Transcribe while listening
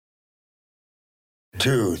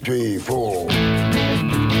2, 3, 4.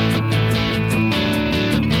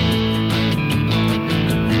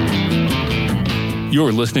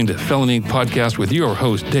 You're listening to Felony Podcast with your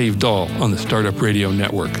host, Dave Dahl, on the Startup Radio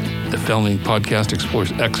Network. The Felony Podcast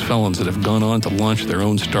explores ex-felons that have gone on to launch their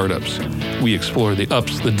own startups. We explore the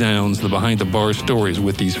ups, the downs, the behind-the-bar stories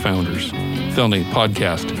with these founders. Felony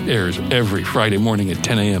Podcast airs every Friday morning at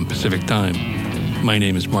 10 a.m. Pacific Time. My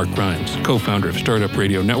name is Mark Grimes, co-founder of Startup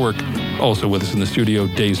Radio Network. Also with us in the studio,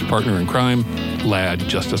 Dave's partner in crime, Lad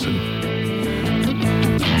Justison.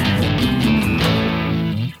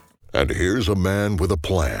 And here's a man with a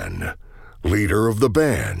plan. Leader of the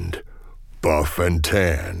band. Buff and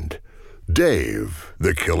tanned. Dave,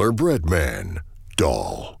 the Killer Bread Man,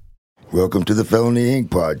 Dahl. Welcome to the Felony Inc.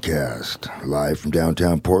 podcast, live from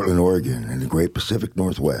downtown Portland, Oregon, in the great Pacific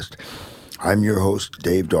Northwest. I'm your host,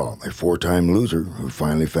 Dave Dahl, a four-time loser who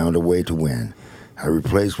finally found a way to win. I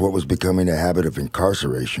replaced what was becoming a habit of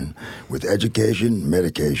incarceration with education,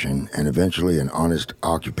 medication, and eventually an honest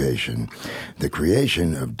occupation, the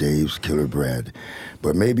creation of Dave's Killer Bread.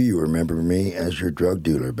 But maybe you remember me as your drug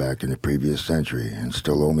dealer back in the previous century and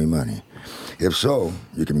still owe me money. If so,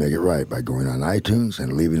 you can make it right by going on iTunes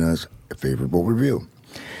and leaving us a favorable review.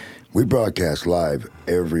 We broadcast live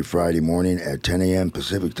every Friday morning at 10 a.m.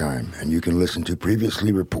 Pacific Time, and you can listen to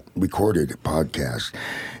previously recorded podcasts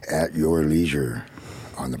at your leisure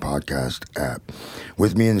on the podcast app.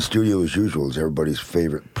 With me in the studio, as usual, is everybody's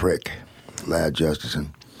favorite prick, Lad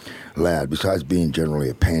Justison. Lad, besides being generally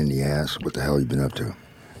a pain in the ass, what the hell have you been up to?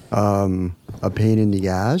 A pain in the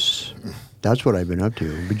ass? That's what I've been up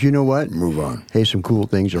to. But you know what? Move on. Hey, some cool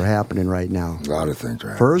things are happening right now. A lot of things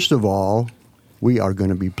are happening. First of all, we are going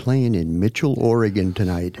to be playing in Mitchell, Oregon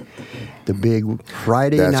tonight. The big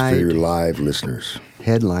Friday night. That's for your live listeners.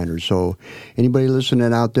 Headliners. So anybody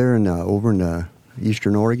listening out there and over in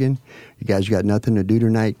Eastern Oregon, you guys got nothing to do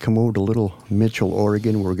tonight, come over to Little Mitchell,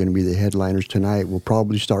 Oregon. We're going to be the headliners tonight. We'll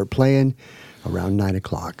probably start playing around 9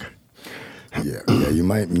 o'clock. Yeah, you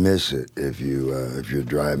might miss it if you're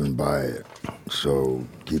driving by it. So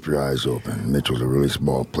keep your eyes open. Mitchell's a really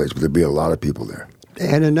small place, but there'll be a lot of people there.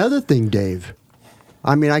 And another thing, Dave,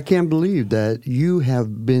 I mean, I can't believe that you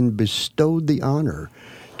have been bestowed the honor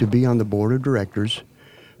to be on the board of directors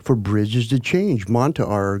for Bridges to Change. Monta,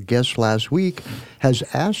 our guest last week, has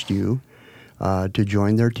asked you to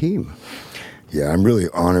join their team. Yeah, I'm really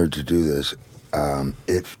honored to do this.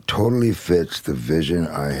 It totally fits the vision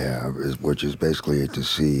I have, which is basically to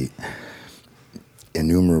see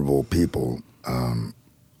innumerable people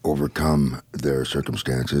overcome their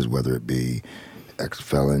circumstances, whether it be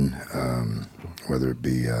ex-felon, whether it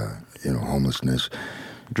be homelessness,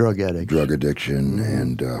 drug addiction,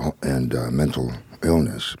 and mental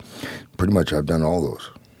illness. Pretty much, I've done all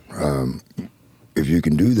those. If you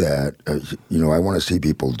can do that, I want to see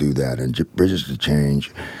people do that, and Bridges to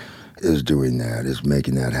Change is doing that, is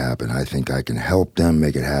making that happen. I think I can help them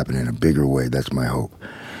make it happen in a bigger way. That's my hope.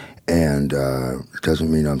 And it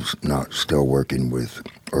doesn't mean I'm not still working with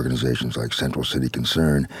organizations like Central City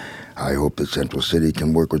Concern. I hope that Central City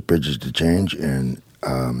can work with Bridges to Change and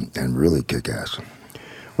really kick ass.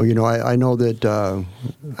 Well, I know that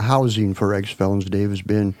housing for ex-felons, Dave, it's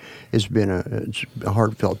been a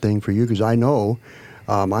heartfelt thing for you, because I know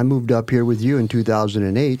I moved up here with you in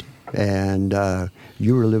 2008, and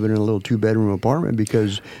you were living in a little two-bedroom apartment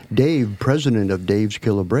because Dave, president of Dave's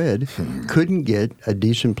Killer Bread, couldn't get a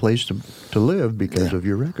decent place to live because of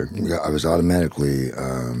your record. Yeah, I was automatically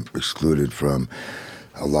excluded from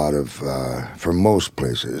a lot of, from most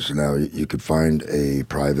places. Now, you could find a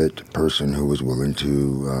private person who was willing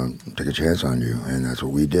to take a chance on you, and that's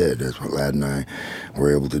what we did. That's what Lad and I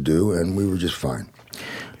were able to do, and we were just fine.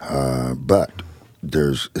 But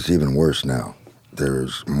it's even worse now.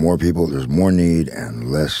 There's more people, there's more need,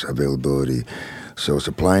 and less availability. So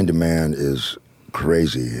supply and demand is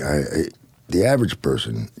crazy. The average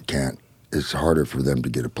person can't. It's harder for them to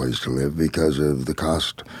get a place to live because of the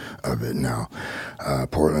cost of it now.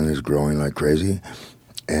 Portland is growing like crazy,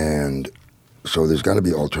 and so there's got to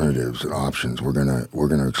be alternatives and options. We're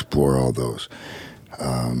gonna explore all those.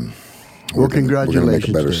 Well, congratulations. We're gonna make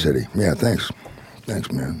a better Dave. city. Yeah, thanks,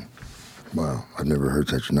 man. Wow, I've never heard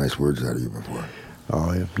such nice words out of you before.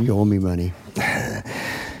 Oh, yeah. You owe me money.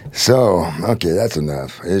 So, okay, that's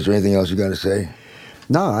enough. Is there anything else you got to say?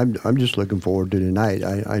 No, I'm just looking forward to tonight.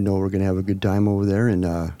 I know we're going to have a good time over there, and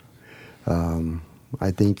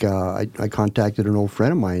I think I contacted an old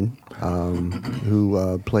friend of mine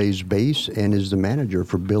who plays bass and is the manager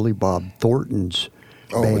for Billy Bob Thornton's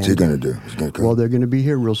band. What's he going to do? He's going to come? Well, they're going to be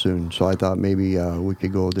here real soon, so I thought maybe we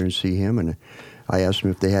could go over there and see him, and I asked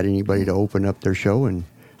him if they had anybody to open up their show, and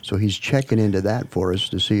So he's checking into that for us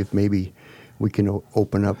to see if maybe we can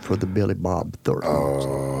open up for the Billy Bob Thornton.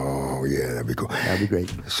 Oh, yeah, that'd be cool. That'd be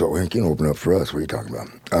great. So he can open up for us. What are you talking about?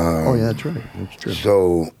 Oh, yeah, that's right. That's true.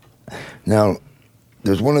 So now,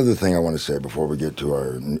 there's one other thing I want to say before we get to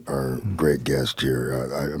our great guest here.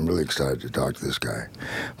 I'm really excited to talk to this guy.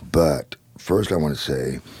 But first I want to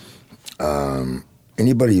say,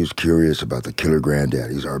 anybody who's curious about the Killer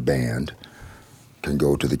Granddaddies, our band, can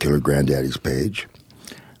go to the Killer Granddaddies page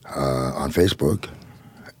on Facebook.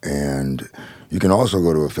 And you can also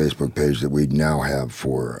go to a Facebook page that we now have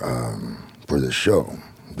for this show,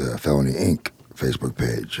 the Felony Inc. Facebook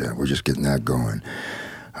page. We're just getting that going.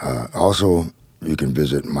 Also, you can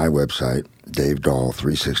visit my website,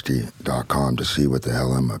 davedahl360.com, to see what the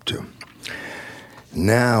hell I'm up to.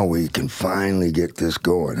 Now we can finally get this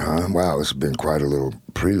going, huh? Wow, this has been quite a little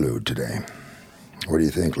prelude today. What do you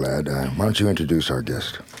think, lad? Why don't you introduce our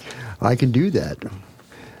guest? I can do that.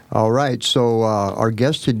 All right, so our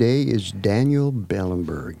guest today is Daniel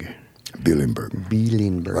Bielenberg.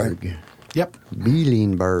 Bielenberg. Right? Yep.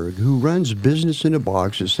 Bielenberg, who runs Business in a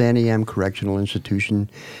Box at Santiam Correctional Institution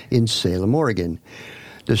in Salem, Oregon.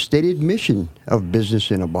 The stated mission of Business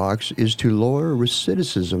in a Box is to lower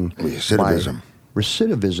recidivism.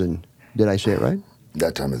 Recidivism. Did I say it right?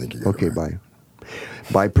 That time I think you got okay, it right.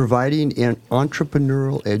 By providing an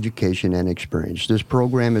entrepreneurial education and experience. This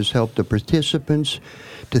program has helped the participants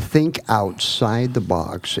to think outside the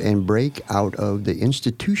box and break out of the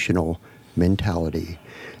institutional mentality.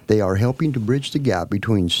 They are helping to bridge the gap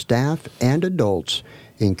between staff and adults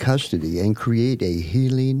in custody and create a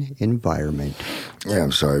healing environment. Yeah,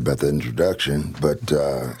 I'm sorry about the introduction, but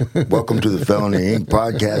welcome to the Felony Inc.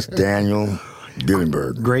 podcast, Daniel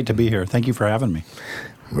Bielenberg. Great to be here. Thank you for having me.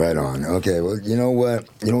 Right on. Okay, well, you know what?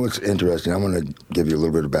 You know what's interesting? I'm going to give you a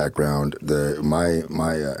little bit of background. My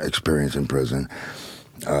experience in prison.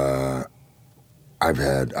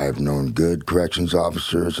 I've known good corrections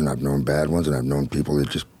officers, and I've known bad ones, and I've known people that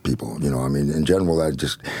just people. You know, I mean, in general, I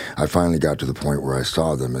finally got to the point where I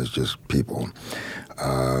saw them as just people.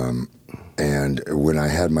 And when I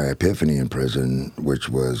had my epiphany in prison, which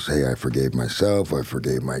was, hey, I forgave myself, I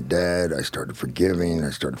forgave my dad, I started forgiving, I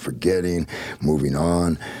started forgetting, moving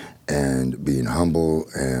on, and being humble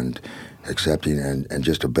and accepting and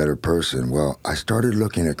just a better person. Well, I started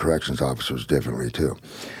looking at corrections officers differently, too.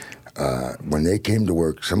 When they came to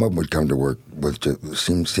work, some of them would come to work with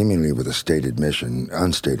seemingly with a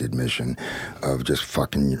unstated mission of just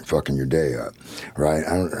fucking your day up, right?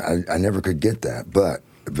 I never could get that, but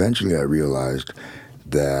eventually I realized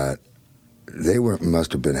that they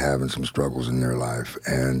must have been having some struggles in their life,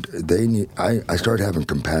 and I started having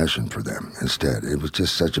compassion for them instead. It was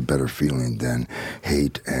just such a better feeling than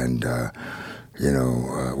hate and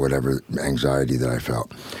whatever anxiety that I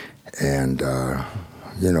felt, and.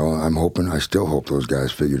 I still hope those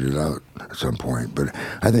guys figured it out at some point. But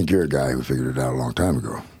I think you're a guy who figured it out a long time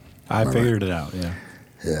ago. I figured it out, yeah.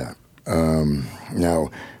 Yeah.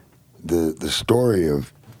 Now, the story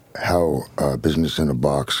of how Business in a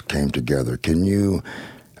Box came together, can you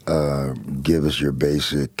give us your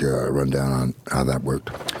basic rundown on how that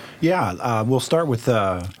worked? Yeah, we'll start with,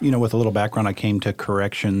 with a little background. I came to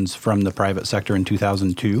corrections from the private sector in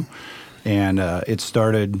 2002. And it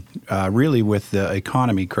started really with the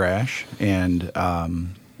economy crash, and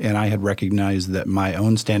I had recognized that my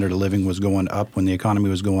own standard of living was going up when the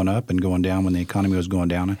economy was going up and going down when the economy was going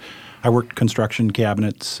down. I worked construction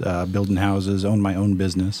cabinets, building houses, owned my own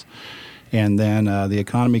business. And then the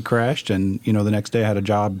economy crashed, and, the next day I had a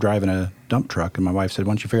job driving a dump truck, and my wife said,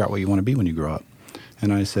 why don't you figure out what you want to be when you grow up?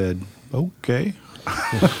 And I said, okay.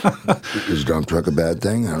 Is dump truck a bad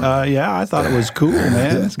thing? Yeah, I thought it was cool,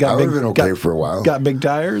 man. It's got I would have been okay for a while. Got big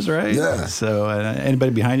tires, right? Yeah. So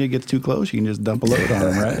anybody behind you gets too close, you can just dump a load on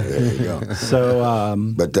them, right? There you go. So,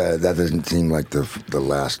 but that doesn't seem like the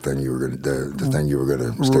last thing you were going to the thing you were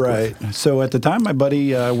going to stick right. with. So at the time, my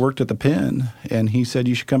buddy worked at the pen, and he said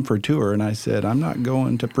you should come for a tour, and I said I'm not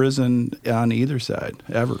going to prison on either side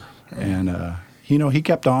ever, and he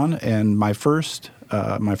kept on, and my first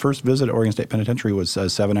visit at Oregon State Penitentiary was a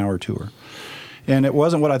 7-hour tour. And it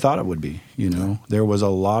wasn't what I thought it would be, There was a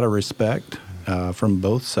lot of respect from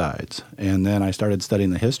both sides. And then I started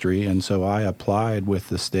studying the history, and so I applied with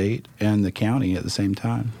the state and the county at the same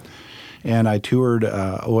time. And I toured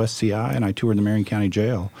OSCI, and I toured the Marion County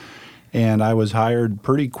Jail. And I was hired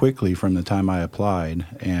pretty quickly from the time I applied,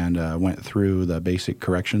 and went through the Basic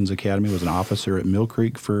Corrections Academy, was an officer at Mill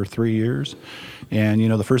Creek for 3 years. And,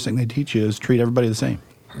 the first thing they teach you is treat everybody the same.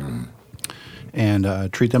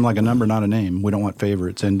 And treat them like a number, not a name. We don't want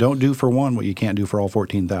favorites. And don't do for one what you can't do for all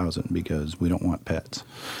 14,000, because we don't want pets.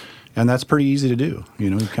 And that's pretty easy to do. You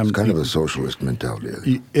know, It's kind of a socialist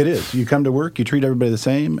mentality. It is. You come to work, you treat everybody the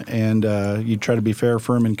same, and you try to be fair,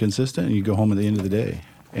 firm, and consistent, and you go home at the end of the day.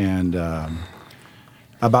 And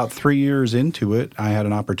about 3 years into it, I had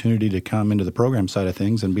an opportunity to come into the program side of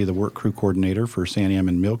things and be the work crew coordinator for Santiam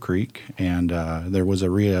and Mill Creek. And there was a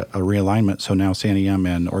realignment, so now Santiam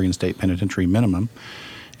and Oregon State Penitentiary minimum.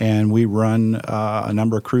 And we run a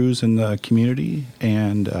number of crews in the community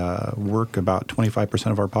and work about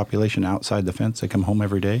 25% of our population outside the fence. They come home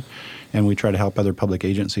every day, and we try to help other public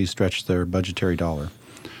agencies stretch their budgetary dollar.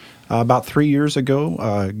 About 3 years ago,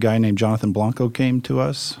 a guy named Jonathan Blanco came to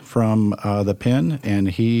us from the Penn, and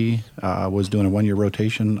he was doing a one-year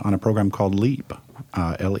rotation on a program called LEAP,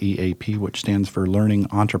 L-E-A-P, which stands for Learning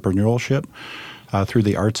Entrepreneurship through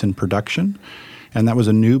the Arts in Production. And that was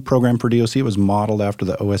a new program for DOC. It was modeled after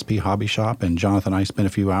the OSP Hobby Shop, and Jonathan and I spent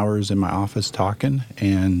a few hours in my office talking,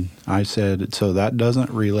 and I said, so that doesn't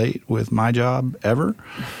relate with my job ever,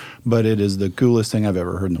 but it is the coolest thing I've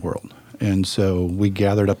ever heard in the world. And so we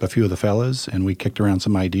gathered up a few of the fellas, and we kicked around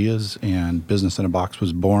some ideas, and Business in a Box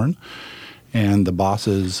was born. And the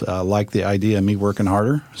bosses liked the idea of me working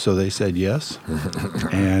harder, so they said yes.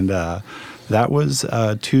 And that was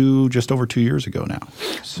just over 2 years ago now.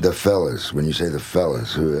 The fellas, when you say the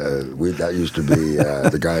fellas, that used to be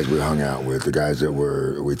the guys we hung out with, the guys that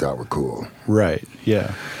we thought were cool. Right,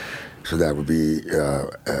 yeah. So that would be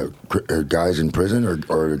guys in prison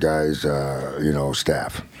or the guys,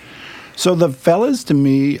 staff? So the fellas to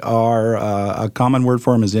me are a common word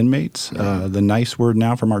for them is inmates. The nice word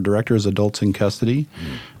now from our director is adults in custody.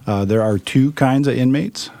 There are two kinds of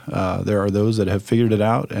inmates. There are those that have figured it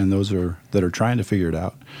out and those that are trying to figure it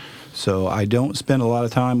out. So I don't spend a lot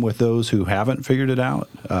of time with those who haven't figured it out.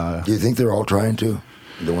 Do you think they're all trying to?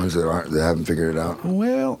 The ones that haven't figured it out?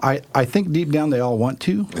 Well, I think deep down they all want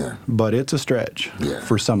to, but it's a stretch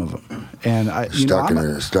for some of them. And stuck in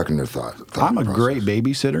their thought I'm a process. Great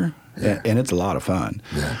babysitter, and it's a lot of fun.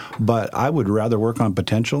 Yeah. But I would rather work on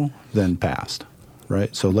potential than past,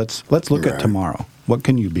 right? So let's look at tomorrow. What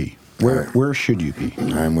can you be? Where should you be?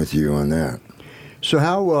 I'm with you on that. So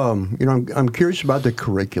how I'm curious about the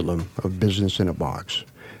curriculum of Business in a Box.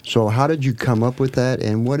 So how did you come up with that,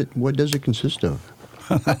 and what does it consist of?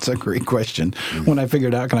 That's a great question. When I figure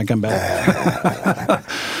it out, can I come back?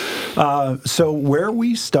 So where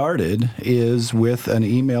we started is with an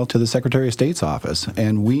email to the Secretary of State's office,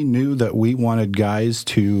 and we knew that we wanted guys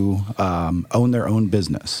to own their own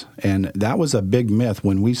business. And that was a big myth.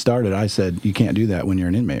 When we started, I said, you can't do that when you're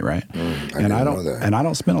an inmate, right? I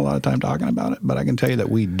don't spend a lot of time talking about it, but I can tell you that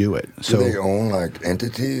we do it. Do they own like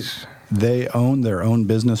entities? They own their own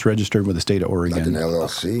business registered with the state of Oregon. Like an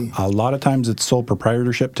LLC? A lot of times it's sole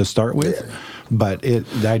proprietorship to start with, but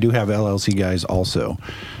I do have LLC guys also.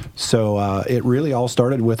 So it really all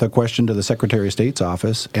started with a question to the Secretary of State's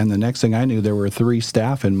office, and the next thing I knew, there were 3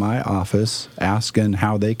 staff in my office asking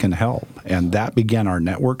how they can help, and that began our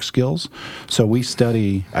network skills. So we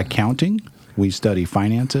study accounting. We study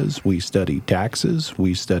finances, we study taxes,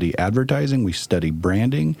 we study advertising, we study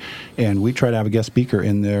branding, and we try to have a guest speaker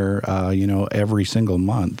in there, every single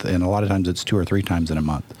month. And a lot of times it's 2 or 3 times in a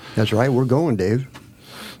month. That's right. We're going, Dave.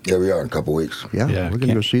 Yeah, we are in a couple weeks. Yeah, we're going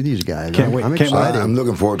to go see these guys. Can't wait. I'm excited. I'm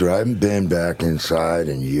looking forward to it. I haven't been back inside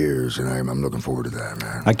in years, and I'm looking forward to that,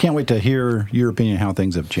 man. I can't wait to hear your opinion how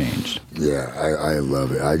things have changed. Yeah, I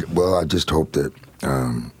love it. I just hope that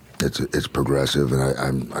it's progressive,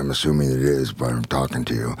 and I'm assuming it is by talking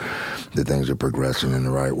to you, that things are progressing in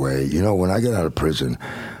the right way. You know, when I got out of prison,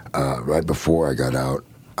 right before I got out,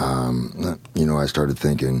 I started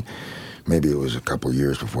thinking, maybe it was a couple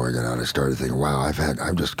years before I got out, I started thinking, wow,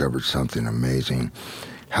 I've discovered something amazing.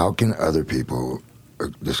 How can other people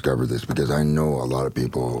discover this? Because I know a lot of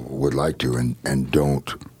people would like to and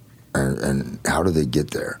don't. And how do they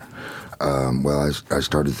get there? I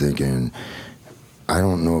started thinking, I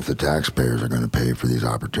don't know if the taxpayers are going to pay for these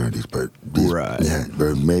opportunities, but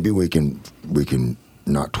but maybe we can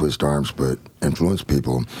not twist arms, but influence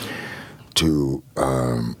people to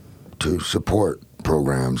support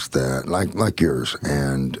programs that like yours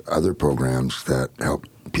and other programs that help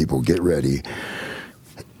people get ready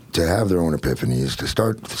to have their own epiphanies, to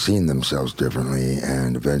start seeing themselves differently,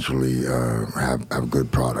 and eventually have good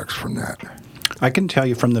products from that. I can tell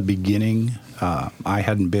you from the beginning, I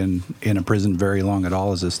hadn't been in a prison very long at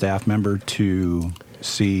all as a staff member to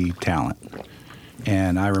see talent.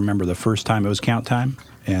 And I remember the first time it was count time,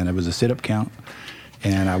 and it was a sit-up count.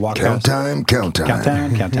 And I walk Count down. time.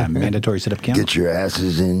 Count time. Mandatory sit-up count. Get your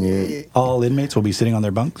asses in there. All inmates will be sitting on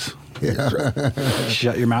their bunks. That's right.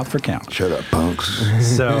 Shut your mouth for count. Shut up, punks.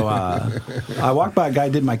 So I walked by a guy,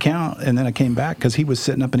 did my count, and then I came back because he was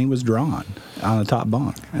sitting up and he was drawing on the top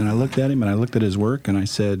bunk. And I looked at him and I looked at his work and I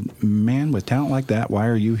said, man, with talent like that, why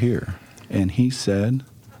are you here? And he said,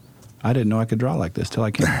 I didn't know I could draw like this till I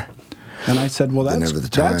came. And I said, well,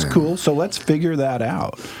 that's cool. So let's figure that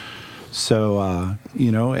out. So,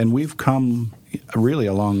 and we've come really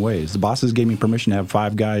a long ways. The bosses gave me permission to have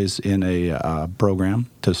 5 guys in a program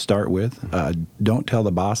to start with. Don't tell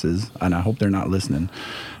the bosses, and I hope they're not listening.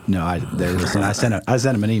 No, they're listening. I sent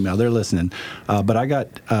them an email. They're listening. But I got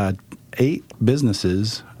 8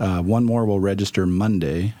 businesses. 1 more will register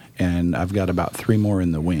Monday, and I've got about 3 more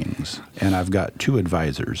in the wings. And I've got 2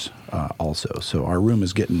 advisors also. So our room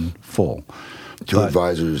is getting full.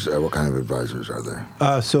 Advisors, what kind of advisors are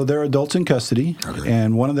they? So they're adults in custody,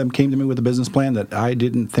 and one of them came to me with a business plan that I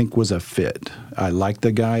didn't think was a fit. I liked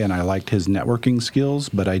the guy, and I liked his networking skills,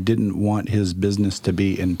 but I didn't want his business to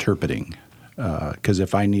be interpreting. Because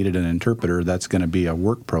if I needed an interpreter, that's going to be a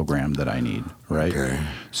work program that I need, right? Okay.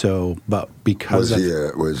 So, but because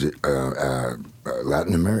was he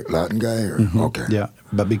Latin guy? Or? Mm-hmm. Okay. Yeah,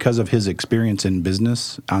 but because of his experience in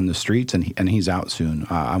business on the streets, and he's out soon,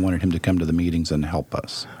 I wanted him to come to the meetings and help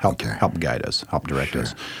us, help guide us, help direct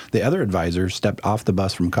us. The other advisor stepped off the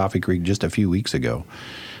bus from Coffee Creek just a few weeks ago,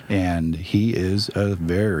 and he is a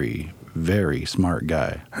very, very smart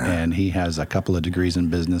guy, and he has a couple of degrees in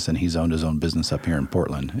business, and he's owned his own business up here in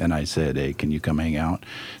Portland. And I said, hey, can you come hang out?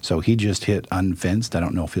 So he just hit unfenced. I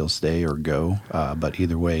don't know if he'll stay or go, but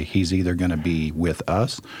either way, he's either going to be with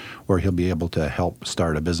us or he'll be able to help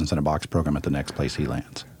start a business in a box program at the next place he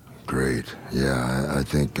lands. Great. Yeah, I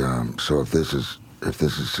think so. If this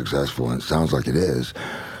is successful, and it sounds like it is,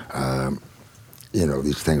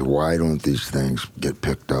 these things. Why don't these things get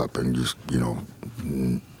picked up and just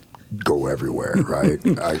go everywhere, right?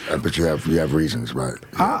 I bet you have reasons, right?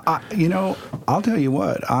 I'll tell you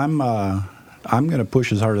what. I'm going to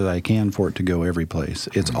push as hard as I can for it to go every place.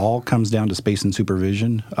 It's all comes down to space and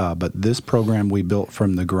supervision, but this program we built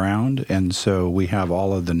from the ground, and so we have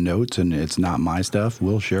all of the notes, and it's not my stuff.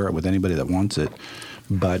 We'll share it with anybody that wants it,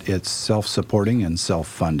 but it's self-supporting and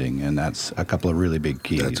self-funding, and that's a couple of really big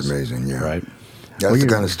keys. That's amazing, yeah. Right? That's the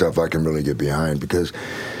kind of stuff I can really get behind because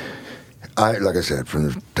like I said, from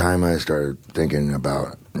the time I started thinking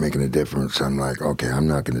about making a difference, I'm like, okay, I'm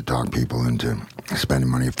not going to talk people into spending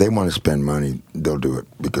money. If they want to spend money, they'll do it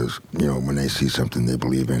because, when they see something they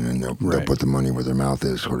believe in and they'll put the money where their mouth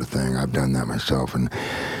is, sort of thing. I've done that myself. And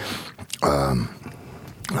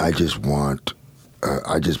I just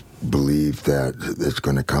believe that it's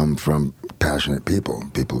going to come from passionate people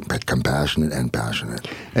compassionate and passionate.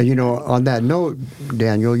 And, on that note,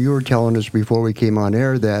 Daniel, you were telling us before we came on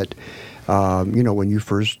air that when you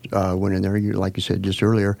first went in there, like you said just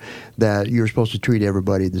earlier, that you're supposed to treat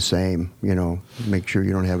everybody the same, make sure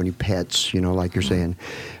you don't have any pets, like you're saying.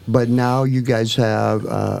 But now you guys have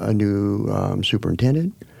a new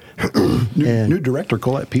superintendent. New director,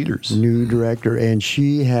 Colette Peters. New director, and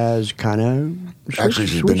she has kind of actually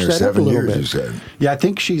she's been there 7 years. You said, yeah, I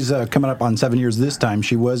think she's coming up on 7 years this time.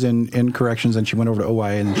 She was in corrections, and she went over to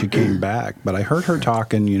OI, and then she came back. But I heard her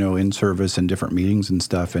talking, in service and different meetings and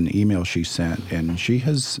stuff, and emails she sent, and she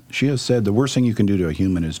has said the worst thing you can do to a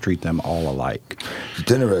human is treat them all alike.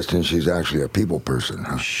 It's interesting. She's actually a people person,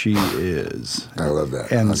 huh? She is. I love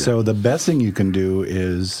that. And so the best thing you can do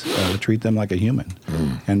is treat them like a human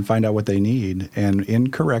and find out what they need. And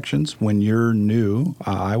in corrections, when you're new,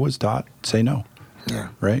 I was taught, say no. Yeah.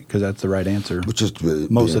 Right? Because that's the right answer. It's just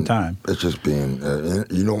most of the time. It's just being,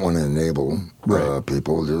 you don't want to enable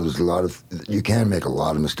people. There's you can make a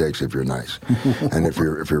lot of mistakes if you're nice and if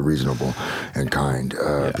you're reasonable and kind.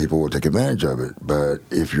 People will take advantage of it. But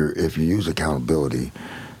if you use accountability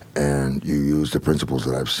and you use the principles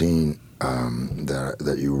that I've seen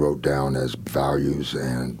that you wrote down as values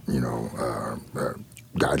and,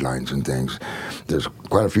 guidelines and things. There's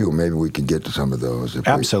quite a few. Maybe we can get to some of those.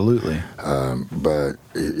 Absolutely. But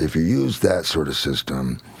if you use that sort of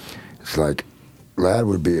system, it's like Ladd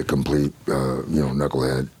would be a complete,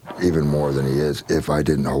 knucklehead, even more than he is, if I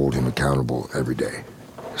didn't hold him accountable every day.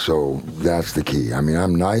 So that's the key. I mean,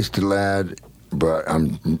 I'm nice to Ladd, but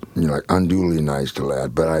I'm unduly nice to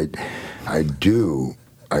Ladd. But I do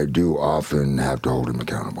often have to hold him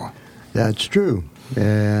accountable. That's true.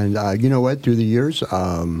 And you know what? Through the years,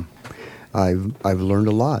 I've learned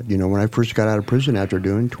a lot. When I first got out of prison after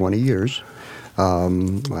doing 20 years,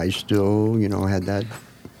 I still, had that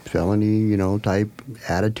felony, type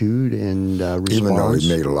attitude and response. Even though he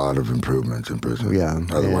made a lot of improvements in prison. Yeah.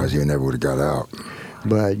 Otherwise, he never would have got out.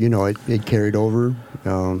 But, it carried over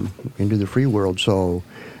into the free world. So,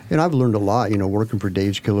 and I've learned a lot, working for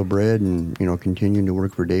Dave's Killer Bread and, continuing to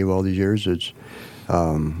work for Dave all these years. It's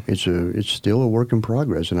still a work in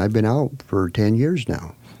progress. And I've been out for 10 years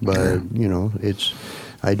now. But,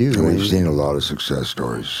 I do. And we've seen a lot of success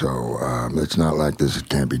stories. So it's not like this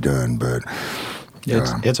can't be done, but...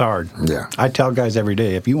 It's hard. Yeah. I tell guys every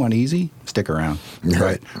day, if you want easy, stick around.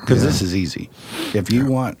 Right? Because this is easy. If you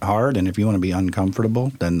want hard and if you want to be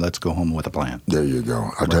uncomfortable, then let's go home with a plan. There you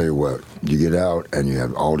go. I'll tell you what, you get out and you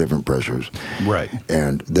have all different pressures. Right.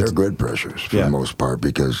 And they're good pressures for the most part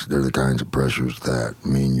because they're the kinds of pressures that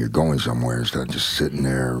mean you're going somewhere instead of just sitting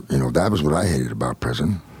there. That was what I hated about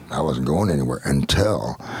prison. I wasn't going anywhere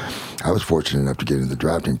until I was fortunate enough to get into the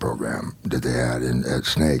drafting program that they had at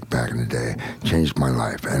Snake back in the day. Changed my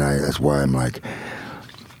life. And that's why I'm like,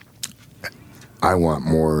 I want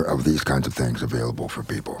more of these kinds of things available for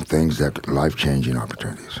people. Things that life-changing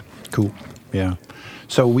opportunities. Cool. Yeah.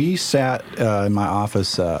 So we sat in my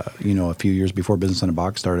office, a few years before Business in a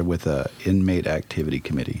Box started with an inmate activity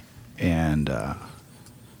committee. And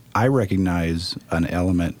I recognize an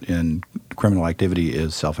element in criminal activity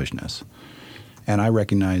is selfishness. And I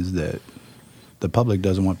recognize that the public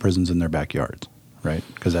doesn't want prisons in their backyards, right?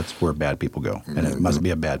 Because that's where bad people go, and it must be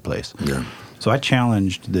a bad place. Yeah. So I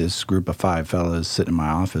challenged this group of 5 fellas sitting in my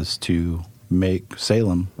office to make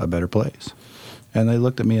Salem a better place. And they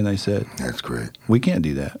looked at me and they said, "That's great. We can't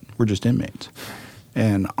do that. We're just inmates."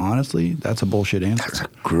 And honestly, that's a bullshit answer. That's a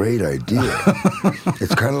great idea.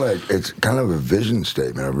 It's kind of a vision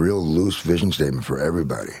statement, a real loose vision statement for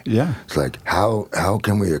everybody. Yeah. It's like, how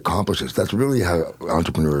can we accomplish this? That's really how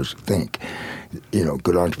entrepreneurs think.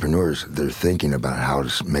 Good entrepreneurs, they're thinking about how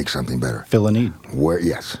to make something better. Fill a need.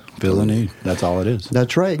 Yes. Fill a need. That's all it is.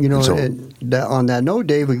 That's right. On that note,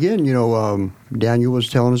 Dave, again, Daniel was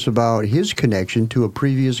telling us about his connection to a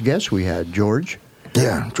previous guest we had, George.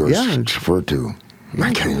 Yeah, George Yeah. Fortu.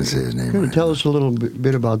 I can't even say his name. Can you tell us a little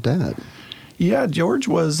bit about that? Yeah, George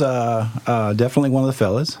was definitely one of the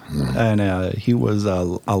fellas, and he was a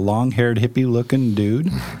long-haired, hippie-looking dude,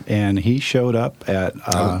 and he showed up at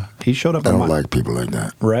I don't like people like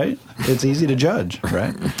that. Right? It's easy to judge,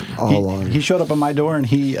 right? He showed up at my door, and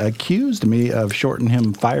he accused me of shorting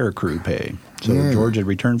him fire crew pay. So George had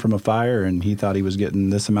returned from a fire, and he thought he was getting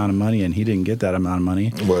this amount of money, and he didn't get that amount of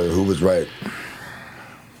money. Well, who was right?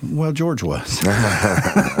 Well, George was.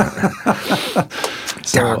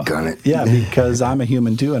 Doggone it. Yeah, because I'm a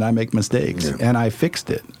human too, and I make mistakes, and I fixed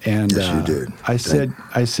it. And yes, you did. I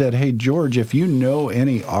said, hey, George, if you know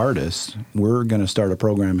any artists, we're going to start a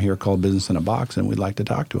program here called Business in a Box, and we'd like to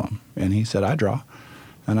talk to them. And he said, I draw.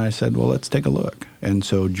 And I said, well, let's take a look. And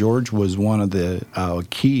so George was one of the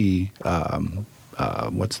key,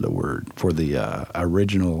 what's the word, for the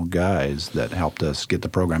original guys that helped us get the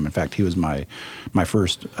program. In fact, he was my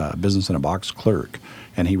first Business in a Box clerk.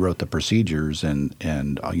 And he wrote the procedures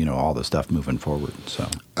and all the stuff moving forward. So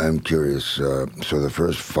I'm curious. So the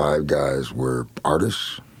first 5 guys were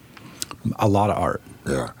artists. A lot of art.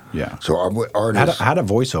 Yeah. Yeah. So artists. Had a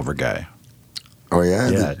voiceover guy. Oh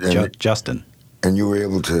yeah. Yeah. Justin. And you were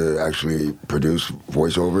able to actually produce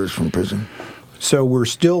voiceovers from prison. So we're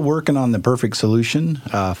still working on the perfect solution,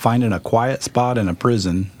 finding a quiet spot in a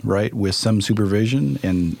prison, right, with some supervision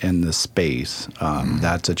and the space.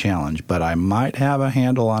 That's a challenge. But I might have a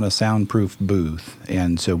handle on a soundproof booth,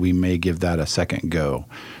 and so we may give that a second go.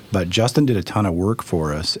 But Justin did a ton of work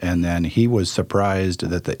for us, and then he was surprised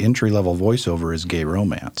that the entry-level voiceover is gay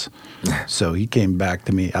romance. So he came back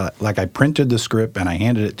to me, like I printed the script and I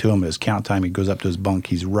handed it to him. It was count time. He goes up to his bunk.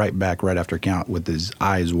 He's right back right after count with his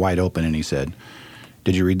eyes wide open, and he said,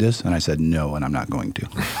 did you read this? And I said, no, and I'm not going to.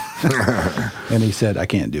 And he said, I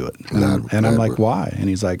can't do it. And I'm like, why? And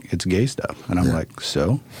he's like, it's gay stuff. And I'm like,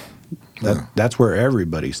 so? That's where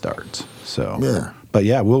everybody starts. So, but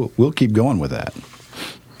yeah, we'll keep going with that.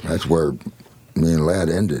 That's where me and Ladd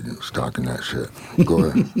ended, was talking that shit. Go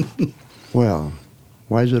ahead. Well,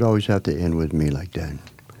 why does it always have to end with me like that?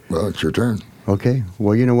 Well, it's your turn. Okay.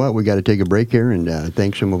 Well, you know what? We got to take a break here and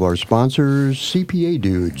thank some of our sponsors, CPA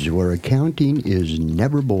Dudes, where accounting is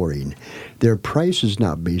never boring. Their price is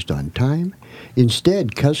not based on time.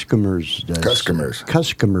 Instead, customers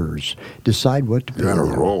decide what to pay. You're on a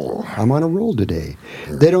roll. I'm on a roll today.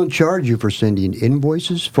 Yeah. They don't charge you for sending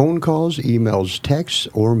invoices, phone calls, emails, texts,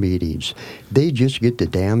 or meetings. They just get the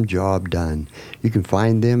damn job done. You can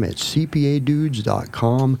find them at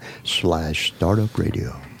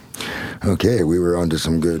cpadudes.com/startupradio. Okay, we were onto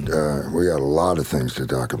some good. We got a lot of things to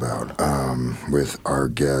talk about with our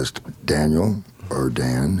guest Daniel or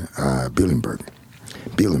Dan Bielenberg.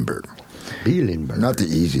 Bielenberg. Not the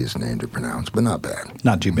easiest name to pronounce, but not bad.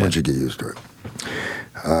 Not too bad. Once you get used to it.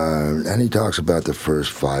 And he talks about the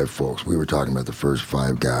first 5 folks. We were talking about the first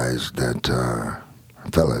 5 guys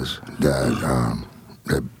fellas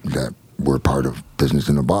that were part of Business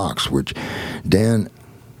in a Box, which Dan,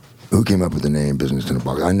 who came up with the name Business in a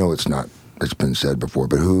Box? I know it's been said before,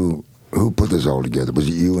 but who put this all together? Was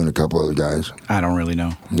it you and a couple other guys? I don't really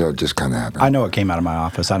know. No, it just kind of happened. I know it came out of my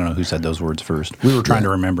office. I don't know who said those words first. We were trying to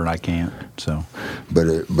remember, and I can't. So, but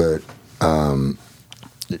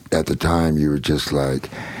at the time, you were just like,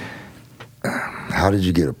 how did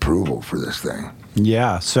you get approval for this thing?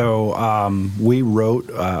 Yeah, so we wrote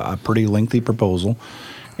a pretty lengthy proposal,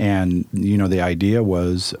 and the idea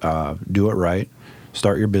was do it right,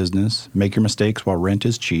 start your business, make your mistakes while rent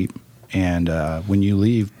is cheap, and when you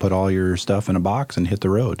leave, put all your stuff in a box and hit the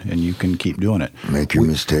road, and you can keep doing it. Make your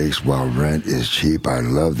mistakes while rent is cheap. I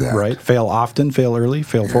love that. Right. Fail often, fail early,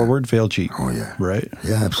 fail forward, fail cheap. Oh, yeah. Right?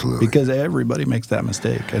 Yeah, absolutely. Because everybody makes that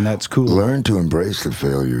mistake, and that's cool. Learn to embrace the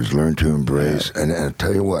failures. Learn to embrace. Yeah. And I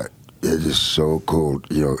tell you what, it is so cool.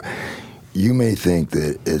 You may think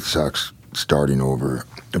that it sucks starting over,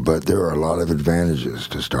 but there are a lot of advantages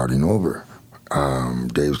to starting over.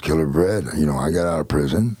 Dave's Killer Bread. I got out of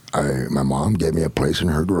prison. My mom gave me a place in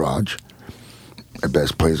her garage. The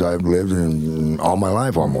best place I've lived in all my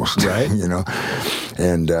life, almost. Right.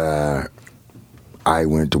 And I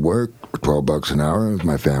went to work for $12 an hour. It was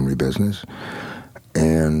my family business,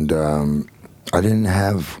 and I didn't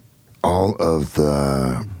have all of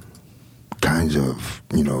the kinds of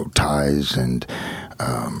ties and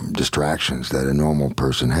distractions that a normal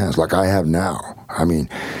person has, like I have now. I mean,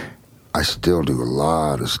 I still do a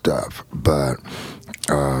lot of stuff, but,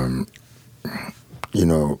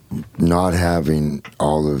 not having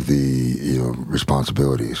all of the,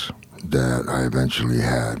 responsibilities that I eventually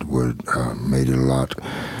had would made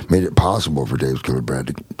it possible for Dave's Killer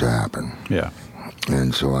Bread to happen. Yeah.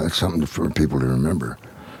 And so it's something for people to remember.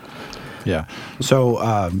 Yeah. So,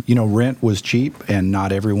 rent was cheap, and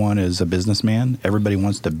not everyone is a businessman. Everybody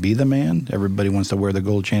wants to be the man. Everybody wants to wear the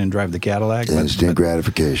gold chain and drive the Cadillac. Instant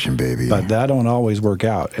gratification, baby. But that don't always work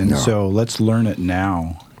out. And No. so let's learn it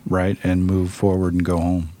now, right, and move forward and go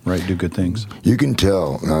home, right, do good things. You can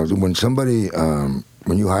tell when somebody,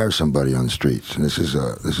 when you hire somebody on the streets, and this is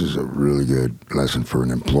a really good lesson for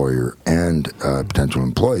an employer and a potential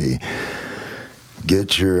employee.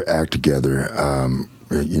 Get your act together.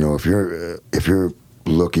 If you're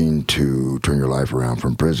looking to turn your life around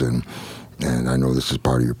from prison, and I know this is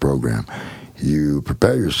part of your program, you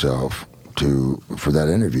prepare yourself for that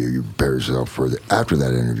interview. You prepare yourself after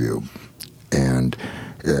that interview, and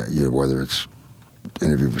whether it's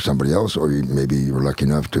interview for somebody else or maybe you were lucky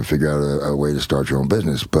enough to figure out a way to start your own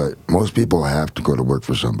business. But most people have to go to work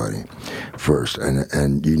for somebody first,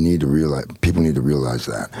 and people need to realize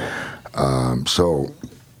that. So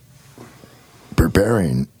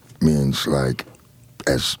preparing means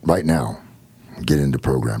as right now, get into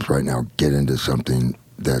programs. Right now, get into something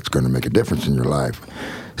that's going to make a difference in your life.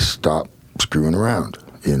 Stop screwing around.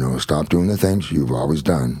 Stop doing the things you've always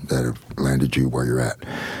done that have landed you where you're at.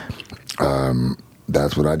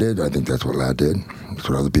 That's what I did. I think that's what Lad did. That's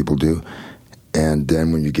what other people do. And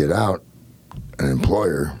then when you get out, an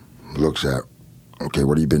employer looks at, okay,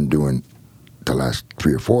 what have you been doing the last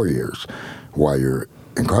 3 or 4 years while you're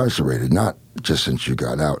incarcerated? Not just since you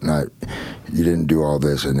got out. You didn't do all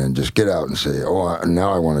this and then just get out and say,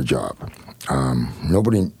 now I want a job.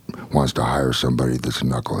 Nobody wants to hire somebody that's a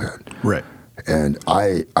knucklehead. Right. And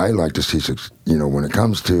I like to see, when it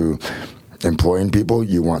comes to employing people,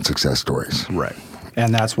 you want success stories. Right.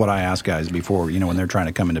 And that's what I ask guys before, when they're trying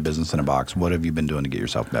to come into Business in a Box, what have you been doing to get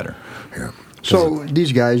yourself better? Yeah. So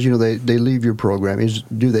these guys, they leave your program.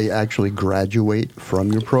 Do they actually graduate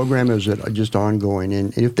from your program? Or is it just ongoing?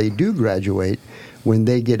 And if they do graduate, when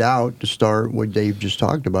they get out to start what Dave just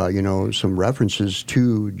talked about, some references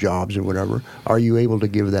to jobs and whatever, are you able to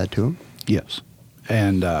give that to them? Yes.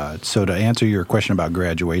 And so to answer your question about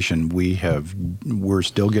graduation, we're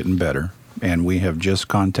still getting better. And we have just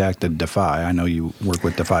contacted Defy. I know you work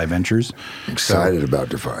with Defy Ventures. Excited about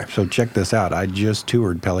Defy. So check this out. I just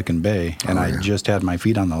toured Pelican Bay, and I just had my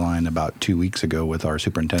feet on the line about 2 weeks ago with our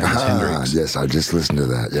superintendent, Hendricks. Yes, I just listened to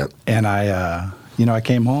that, yep. And I I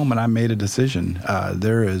came home and I made a decision.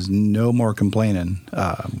 There is no more complaining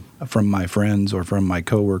from my friends or from my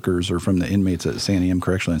coworkers or from the inmates at Santiam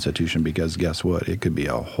Correctional Institution, because guess what? It could be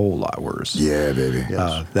a whole lot worse. Yeah, baby.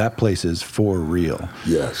 Yes. That place is for real.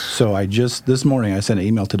 Yes. So this morning I sent an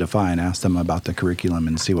email to Defy and asked them about the curriculum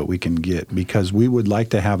and see what we can get, because we would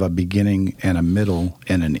like to have a beginning and a middle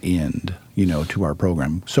and an end, to our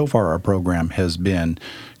program. So far our program has been,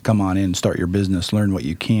 come on in, start your business, learn what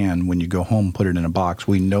you can. When you go home, put it in a box.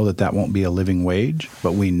 We know that won't be a living wage,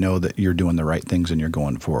 but we know that you're doing the right things and you're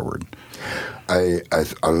going forward. I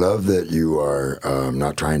love that you are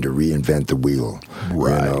not trying to reinvent the wheel.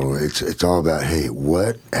 Right. It's all about, hey,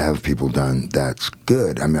 what have people done that's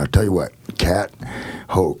good? I mean, I'll tell you what, Catherine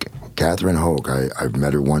Hoke, I've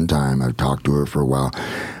met her one time. I've talked to her for a while.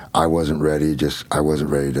 I wasn't ready to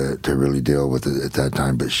really deal with it at that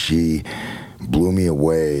time, but she blew me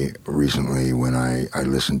away recently when I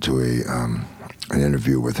listened to an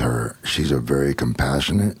interview with her. She's a very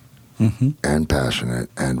compassionate and passionate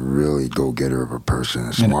and really go-getter of a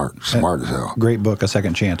person. Smart as hell. Great book, A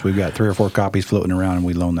Second Chance. We've got 3 or 4 copies floating around, and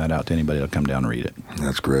we loan that out to anybody that'll come down and read it.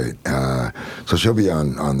 That's great. So she'll be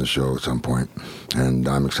on the show at some point, and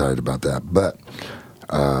I'm excited about that. But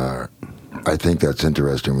I think that's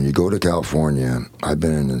interesting. When you go to California, I've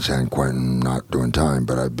been in San Quentin, not doing time,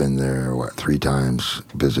 but I've been there, 3 times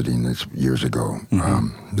visiting this years ago.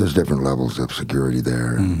 There's different levels of security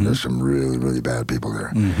there, and there's some really, really bad people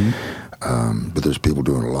there. But there's people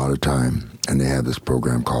doing a lot of time, and they have this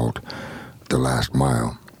program called The Last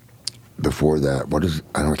Mile. Before that,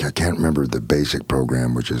 I can't remember the basic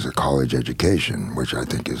program, which is a college education, which I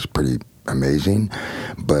think is pretty amazing,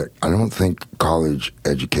 but I don't think college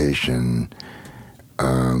education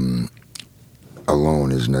alone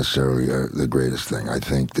is necessarily the greatest thing. I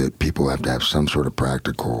think that people have to have some sort of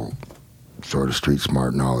practical, sort of street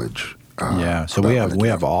smart knowledge. So we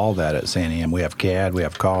have all that at Santiam. We have CAD, we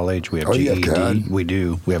have college, we have GED. You have CAD? We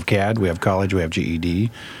do. We have CAD, we have college, we have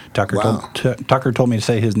GED. Tucker told me to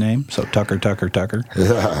say his name, so Tucker.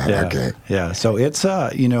 Yeah, okay. Yeah, so it's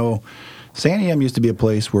Santiam used to be a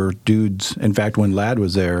place where dudes, in fact, when Ladd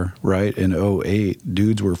was there, right, in 2008,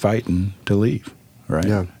 dudes were fighting to leave, right?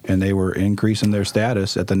 Yeah. And they were increasing their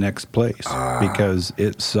status at the next place because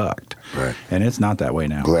it sucked. Right. And it's not that way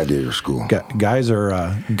now. Gladiator school. Guys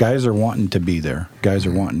are wanting to be there. Guys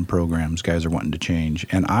are wanting programs. Guys are wanting to change.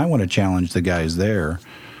 And I want to challenge the guys there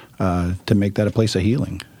to make that a place of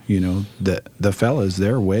healing. The fellas,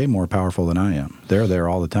 they're way more powerful than I am. They're there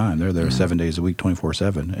all the time. They're there 7 days a week,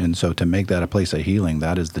 24/7. And so to make that a place of healing,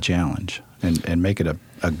 that is the challenge, and make it a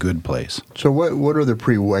good place. So what are the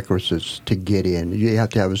prerequisites to get in? You have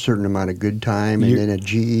to have a certain amount of good time and then a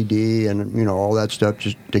GED and all that stuff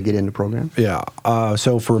just to get in the program? Yeah.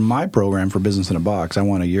 So for my program, for Business in a Box, I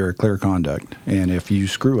want a year of clear conduct. And if you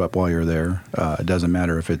screw up while you're there, it doesn't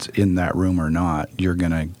matter if it's in that room or not, you're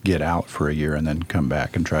going to get out for a year and then come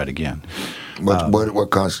back and try it again.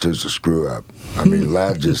 What constitutes a screw up? I mean,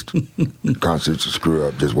 Ladd just constitutes a screw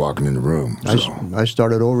up just walking in the room. So. I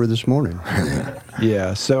started over this morning.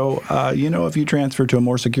 Yeah. So, if you transfer to a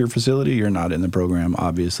more secure facility, you're not in the program,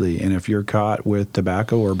 obviously. And if you're caught with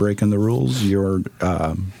tobacco or breaking the rules, you're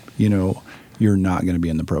not going to be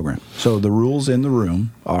in the program. So the rules in the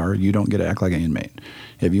room are you don't get to act like an inmate.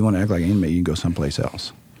 If you want to act like an inmate, you can go someplace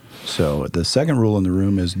else. So the second rule in the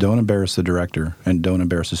room is don't embarrass the director and don't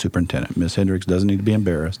embarrass the superintendent. Ms. Hendricks doesn't need to be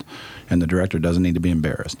embarrassed, and the director doesn't need to be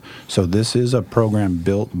embarrassed. So this is a program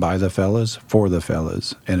built by the fellas for the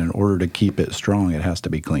fellas, and in order to keep it strong, it has to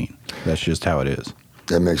be clean. That's just how it is.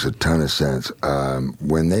 That makes a ton of sense.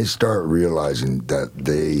 When they start realizing that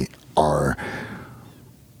they are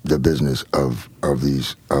the business of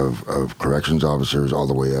corrections officers all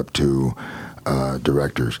the way up to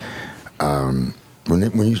directors.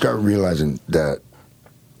 When you start realizing that,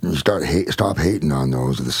 you stop hating on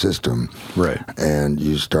those, the system, right, and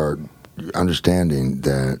you start understanding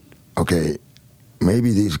that, okay,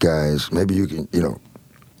 maybe these guys, maybe you can,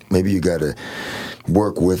 maybe you got to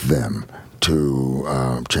work with them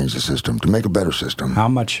to change the system, to make a better system. How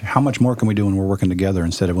much more can we do when we're working together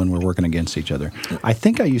instead of when we're working against each other? I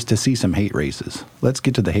think I used to see some hate races. Let's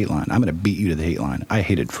get to the hate line. I'm going to beat you to the hate line. I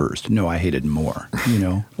hated first. No, I hated more.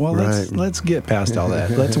 Well, right. let's get past all that.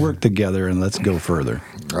 Let's work together and let's go further.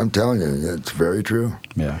 I'm telling you, it's very true.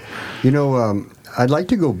 Yeah. I'd like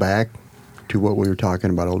to go back to what we were talking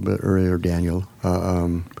about a little bit earlier, Daniel.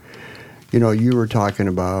 You were talking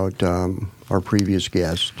about our previous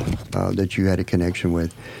guest that you had a connection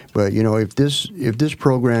with. But, if this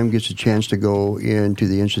program gets a chance to go into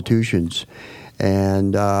the institutions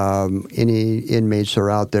and any inmates are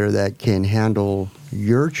out there that can handle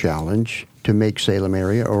your challenge to make Salem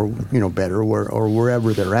area or better or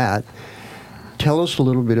wherever they're at. Tell us a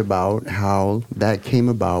little bit about how that came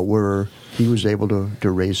about, where he was able to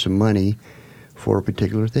raise some money for a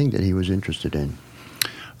particular thing that he was interested in.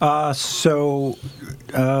 You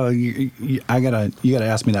gotta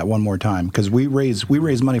ask me that one more time, because we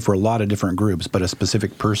raise money for a lot of different groups, but a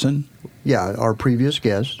specific person. Yeah, our previous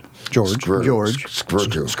guest, George.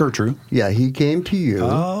 Skirtru. Yeah, he came to you.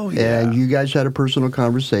 Oh, yeah. And you guys had a personal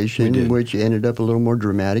conversation, which ended up a little more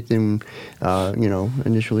dramatic than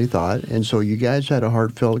initially thought. And so you guys had a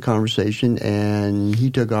heartfelt conversation, and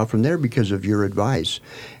he took off from there because of your advice.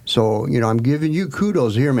 So, I'm giving you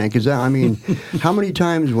kudos here, man, because, how many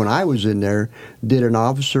times when I was in there did an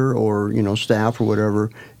officer or, staff or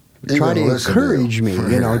whatever try to encourage me,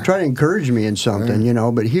 try to encourage me in something,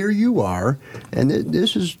 but here you are, and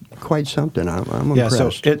this is quite something. I'm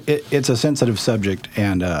impressed. Yeah, so it's a sensitive subject,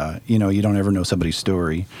 and, you don't ever know somebody's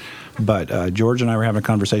story. But George and I were having a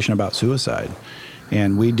conversation about suicide.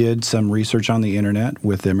 And we did some research on the internet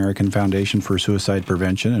with the American Foundation for Suicide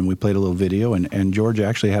Prevention, and we played a little video. And George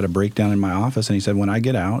actually had a breakdown in my office, and he said, when I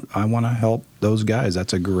get out, I want to help those guys.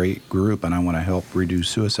 That's a great group, and I want to help reduce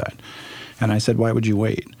suicide. And I said, why would you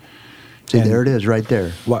wait? See, there it is, right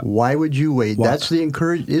there. Why would you wait? That's the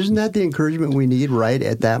Isn't that the encouragement we need right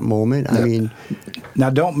at that moment? Now,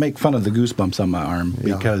 don't make fun of the goosebumps on my arm,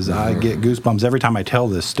 because I get goosebumps every time I tell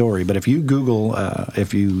this story. But if you Google,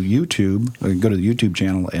 if you YouTube, go to the YouTube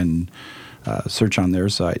channel and search on their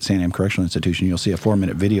site, Sandiam Correctional Institution, you'll see a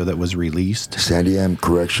 4-minute video that was released. Sandiam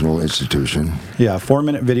Correctional Institution. Yeah, a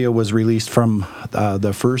 4-minute video was released from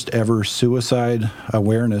the first ever suicide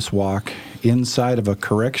awareness walk inside of a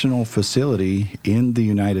correctional facility in the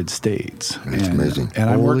United States. That's amazing. And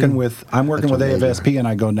I'm working with AFSP, and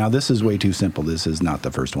I go, now this is way too simple. This is not the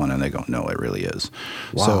first one. And they go, no, it really is.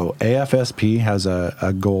 Wow. So AFSP has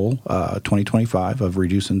a goal, 2025, of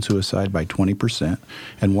reducing suicide by 20%.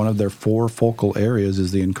 And one of their 4 focal areas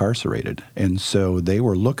is the incarcerated. And so they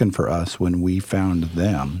were looking for us when we found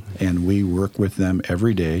them. And we work with them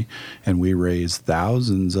every day, and we raise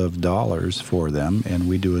thousands of dollars for them, and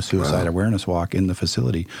we do a suicide awareness walk in the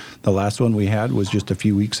facility. The last one we had was just a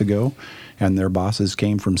few weeks ago, and their bosses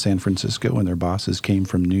came from San Francisco and their bosses came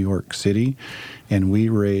from New York City, and we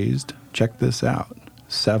raised, check this out,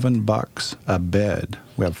 $7 a bed.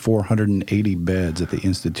 We have 480 beds at the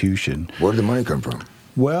institution. Where did the money come from?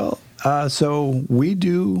 Well, so we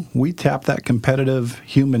tap that competitive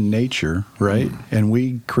human nature, right? And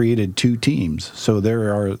we created 2 teams. So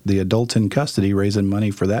there are the adults in custody raising money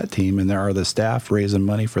for that team, and there are the staff raising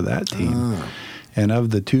money for that team. And of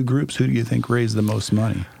the 2 groups, who do you think raised the most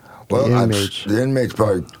money? Well, the inmates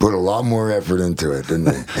probably put a lot more effort into it, didn't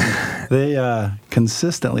they? They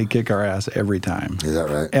consistently kick our ass every time. Is that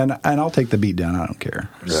right? And I'll take the beat down. I don't care.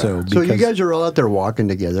 Yeah. So you guys are all out there walking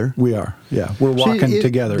together. We are. Yeah, we're walking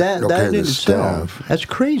together. That in itself, that's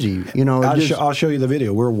crazy. I'll show you the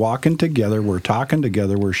video. We're walking together. We're talking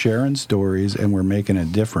together. We're sharing stories, and we're making a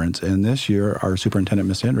difference. And this year, our superintendent,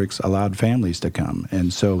 Ms. Hendricks, allowed families to come,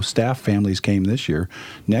 and so staff families came this year.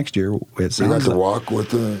 Next year, it sounds like to walk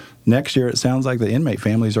with the. Next year, it sounds like the inmate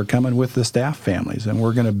families are coming with the staff families, and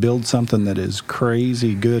we're going to build something that is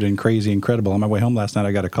crazy good and crazy incredible. On my way home last night,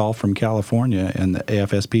 I got a call from California, and the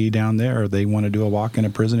AFSP down there, they want to do a walk in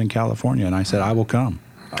a prison in California, and I said, I will come.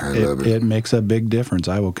 It makes a big difference.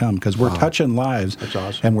 I will come, because we're touching lives. That's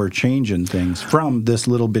awesome. And we're changing things from this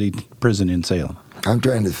little bitty prison in Salem. I'm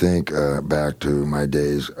trying to think back to my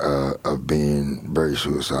days of being very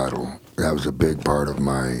suicidal. That was a big part of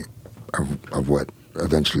of what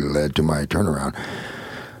eventually led to my turnaround.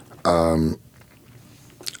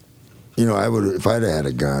 I would, if I'd had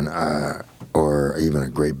a gun or even a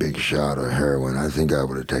great big shot of heroin, I think I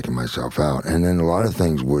would have taken myself out. And then a lot of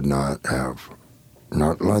things wouldn't have happened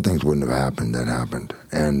that happened.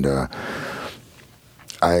 And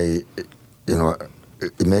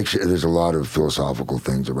there's a lot of philosophical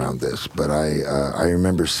things around this, but I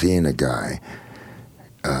remember seeing a guy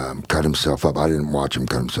cut himself up. I didn't watch him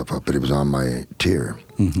cut himself up, but he was on my tier.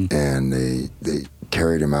 And they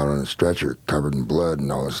carried him out on a stretcher covered in blood and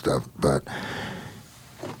all this stuff, but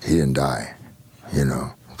he didn't die.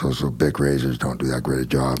 Those little Bic razors don't do that great a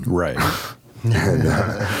job. Right. And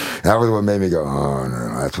that was what made me go, oh,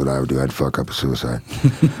 no, that's what I would do. I'd fuck up a suicide.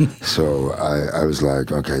 So I was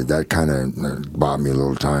like, okay, that kind of bought me a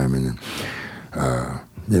little time. And,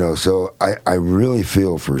 so I really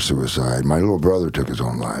feel for suicide. My little brother took his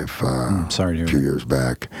own life sorry to hear a few years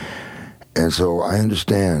back. And so I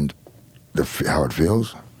understand how it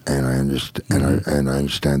feels, and I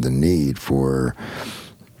understand the need for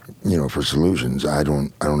solutions. I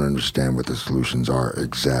don't understand what the solutions are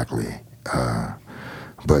exactly.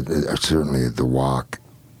 But certainly the walk,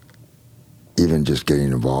 even just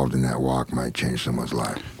getting involved in that walk might change someone's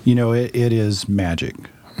life. You know, it is magic.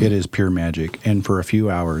 It is pure magic. And for a few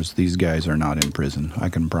hours, these guys are not in prison. I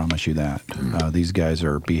can promise you that. These guys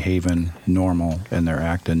are behaving normal, and they're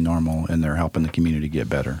acting normal, and they're helping the community get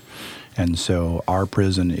better. And so our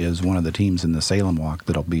prison is one of the teams in the Salem Walk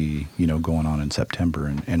that'll be, going on in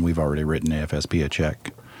September, and we've already written AFSP a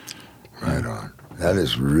check. Right on. That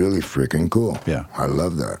is really freaking cool. Yeah. I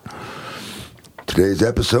love that. Today's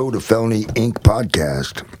episode of Felony Inc.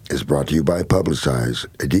 podcast is brought to you by Publicize,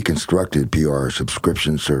 a deconstructed PR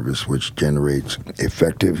subscription service which generates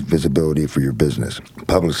effective visibility for your business.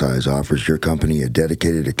 Publicize offers your company a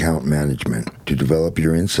dedicated account management to develop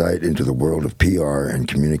your insight into the world of PR and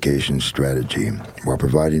communication strategy while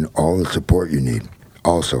providing all the support you need.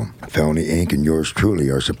 Also, Felony Inc. and yours truly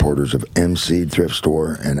are supporters of MC Thrift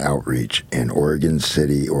Store and Outreach in Oregon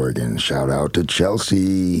City, Oregon. Shout out to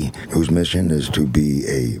Chelsea, whose mission is to be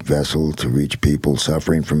a vessel to reach people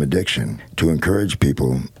suffering from addiction, to encourage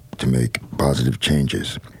people to make positive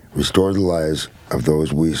changes, restore the lives of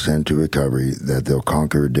those we send to recovery that they'll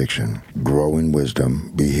conquer addiction, grow in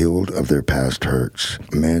wisdom, be healed of their past hurts,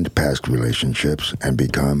 mend past relationships, and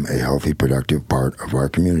become a healthy, productive part of our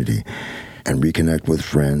community, and reconnect with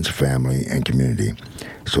friends, family, and community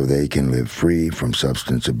so they can live free from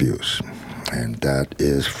substance abuse. And that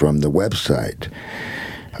is from the website.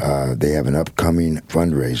 They have an upcoming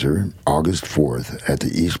fundraiser, August 4th, at the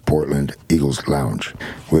East Portland Eagles Lounge,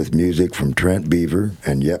 with music from Trent Beaver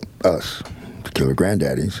and, us, the Killer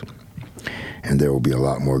Granddaddies. And there will be a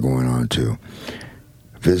lot more going on, too.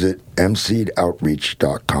 Visit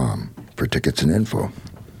mseedoutreach.com for tickets and info.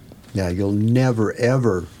 Yeah, you'll never,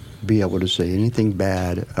 ever be able to say anything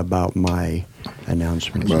bad about my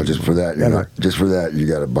announcements. Well, just for that, you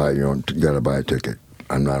got to buy your own. You got to buy a ticket.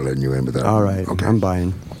 I'm not letting you in without. All right, okay. I'm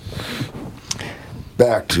buying.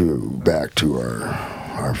 Back to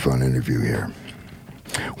our fun interview here.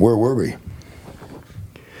 Where were we?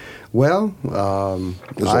 Well,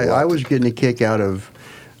 I was getting a kick out of,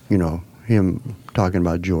 him talking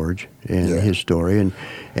about George and his story,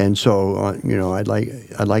 and so I'd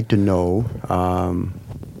like to know.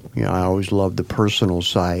 I always love the personal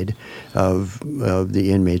side of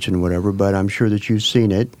the inmates and whatever, but I'm sure that you've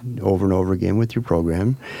seen it over and over again with your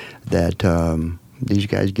program, that these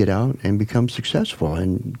guys get out and become successful.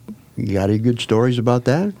 And you got any good stories about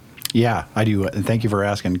that? Yeah, I do. And thank you for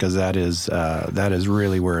asking, because that is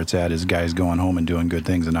really where it's at, is guys going home and doing good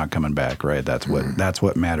things and not coming back, right? That's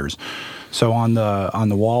what matters. So on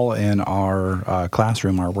the wall in our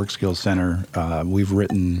classroom, our Work Skills Center, we've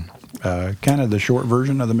written kind of the short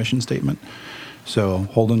version of the mission statement. So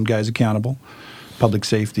holding guys accountable, public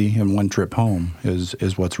safety, and one trip home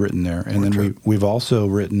is what's written there. And then we've also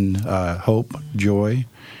written hope, joy,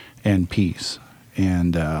 and peace.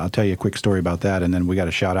 And I'll tell you a quick story about that, and then we got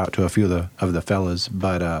to shout out to a few of the fellas.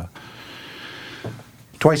 But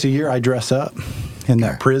twice a year I dress up in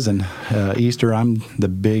that prison. Easter, I'm the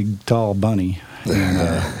big, tall bunny. And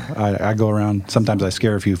I go around. Sometimes I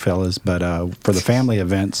scare a few fellas, but for the family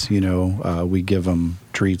events, we give them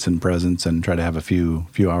treats and presents and try to have a few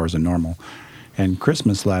hours of normal. And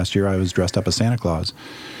Christmas last year, I was dressed up as Santa Claus.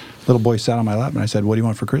 Little boy sat on my lap, and I said, "What do you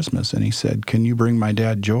want for Christmas?" And he said, "Can you bring my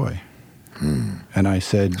dad joy?" And I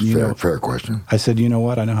said, fair question. I said, "You know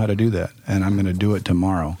what? I know how to do that, and I'm going to do it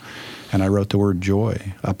tomorrow." And I wrote the word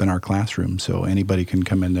joy up in our classroom, so anybody can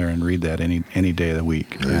come in there and read that any day of the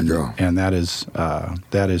week. There you go. And that is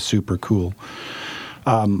super cool.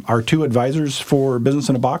 Our two advisors for Business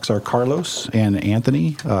in a Box are Carlos and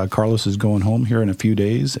Anthony. Carlos is going home here in a few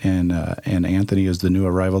days, and Anthony is the new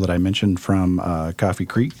arrival that I mentioned from Coffee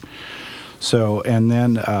Creek. So, and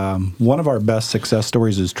then one of our best success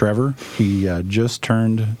stories is Trevor. He just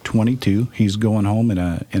turned 22. He's going home in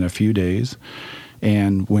a few days.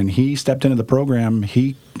 And when he stepped into the program,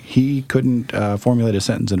 he couldn't formulate a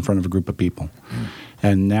sentence in front of a group of people.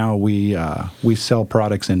 And now we sell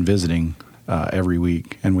products in visiting every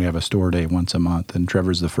week, and we have a store day once a month. And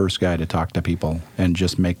Trevor's the first guy to talk to people and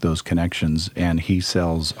just make those connections, and he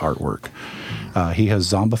sells artwork. He has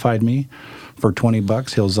zombified me. For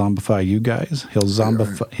 $20, he'll zombify you guys. He'll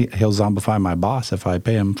zombify my boss if I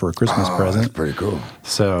pay him for a Christmas present. That's pretty cool.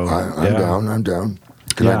 So I'm down.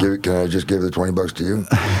 Can I just give the $20 to you?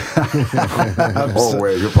 Oh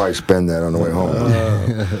wait, you'll probably spend that on the way home.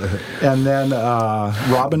 And then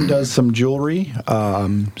Robin does some jewelry.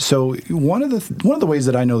 So one of the ways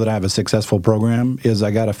that I know that I have a successful program is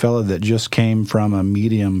I got a fella that just came from a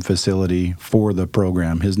medium facility for the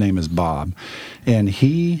program. His name is Bob, and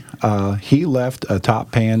he left a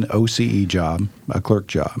top-paying OCE job, a clerk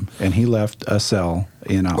job, and he left a cell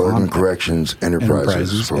in Oregon Corrections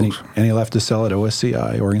Enterprises and he left a cell at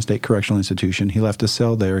OSCI, Oregon State Correctional Institution. He left a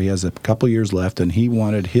cell there. He has a couple years left, and he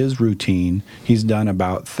wanted his routine. He's done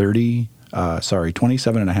about 27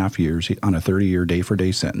 and a half years on a 30-year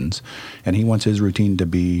day-for-day sentence, and he wants his routine to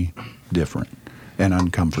be different and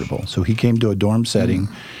uncomfortable. So he came to a dorm setting.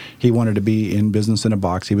 He wanted to be in business in a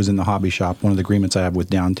box. He was in the hobby shop. One of the agreements I have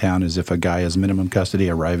with downtown is if a guy has minimum custody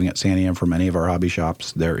arriving at San Diego from any of our hobby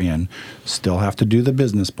shops, they're in. Still have to do the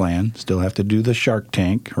business plan. Still have to do the Shark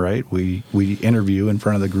Tank, right? We interview in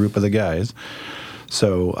front of the group of the guys.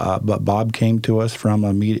 So, but Bob came to us from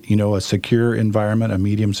a secure environment, a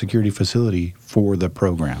medium security facility for the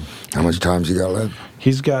program. How much time's he got left?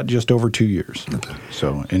 He's got just over 2 years. Okay.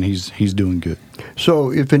 So, and he's doing good.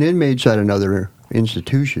 So if an inmate's at another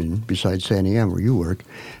institution besides San Diego where you work,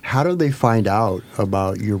 how do they find out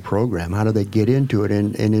about your program? How do they get into it?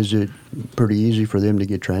 And is it pretty easy for them to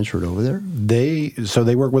get transferred over there? They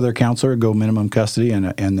work with their counselor, go minimum custody,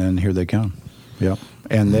 and then here they come. Yep.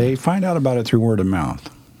 And they find out about it through word of mouth.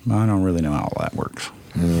 I don't really know how all that works.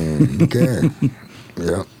 Okay.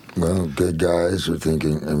 Yeah. Well, good guys are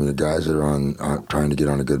thinking. I mean, the guys that are trying to get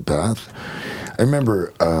on a good path. I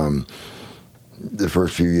remember the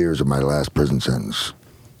first few years of my last prison sentence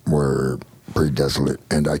were pretty desolate,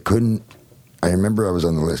 and I remember I was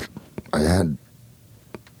on the list. I had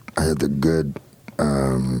the good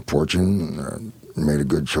fortune. Made a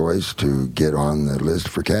good choice to get on the list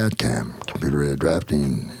for CAD/CAM, computer-aided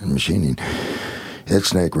drafting and machining, at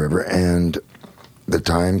Snake River, and the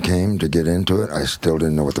time came to get into it. I still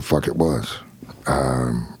didn't know what the fuck it was,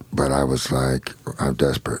 but I was like, I'm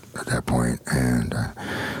desperate at that point, and a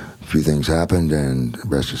few things happened, and the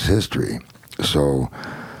rest is history. So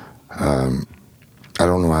I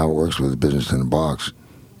don't know how it works with business in a box.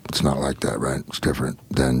 It's not like that, right? It's different.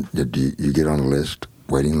 Then you get on a list,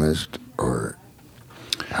 waiting list, or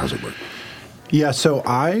how's it work? Yeah, so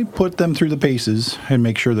I put them through the paces and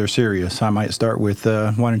make sure they're serious. I might start with,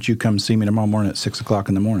 why don't you come see me tomorrow morning at 6 o'clock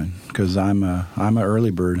in the morning? Because I'm an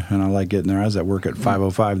early bird, and I like getting there. I was at work at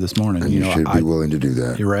 5:05 this morning. And you should be willing to do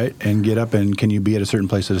that. You're right. And get up, and can you be at a certain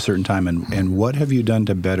place at a certain time? And what have you done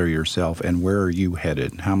to better yourself? And where are you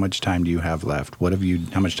headed? How much time do you have left?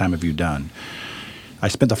 How much time have you done? I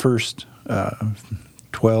spent the first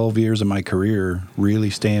 12 years of my career really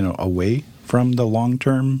staying away from the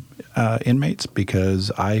long-term inmates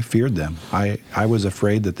because I feared them. I was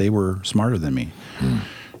afraid that they were smarter than me.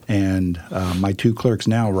 And my two clerks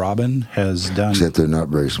now, Robin has done... Except they're not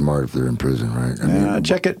very smart if they're in prison, right? I mean,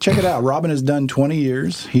 check it out. Robin has done 20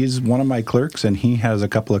 years. He's one of my clerks, and he has a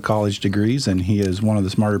couple of college degrees, and he is one of the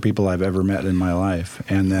smarter people I've ever met in my life.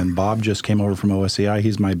 And then Bob just came over from OSCI.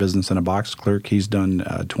 He's my business in a box clerk. He's done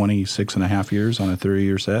 26 and a half years on a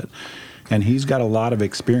 30-year set, and he's got a lot of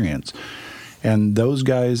experience. And those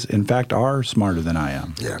guys, in fact, are smarter than I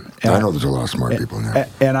am. Yeah, I know there's a lot of smart people in there.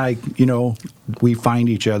 And we find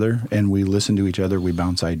each other, and we listen to each other. We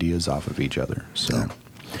bounce ideas off of each other. So,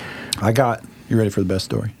 you ready for the best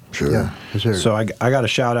story? Sure. Yeah. Sure. So I got a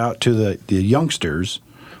shout out to the youngsters.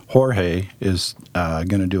 Jorge is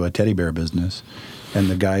going to do a teddy bear business, and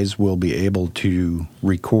the guys will be able to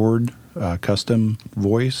record custom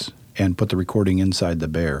voice and put the recording inside the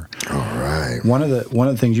bear. All right. One of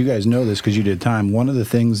the things, you guys know this because you did time, one of the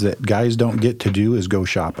things that guys don't get to do is go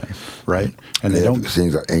shopping, right? And they don't.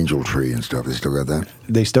 Things like Angel Tree and stuff. They still got that?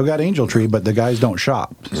 They still got Angel Tree, but the guys don't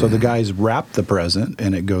shop. So the guys wrap the present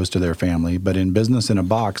and it goes to their family. But in business in a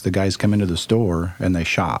box, the guys come into the store and they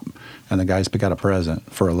shop. And the guys pick out a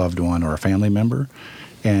present for a loved one or a family member.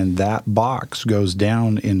 And that box goes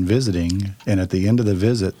down in visiting, and at the end of the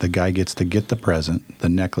visit, the guy gets to get the present, the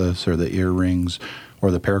necklace or the earrings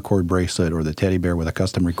or the paracord bracelet or the teddy bear with a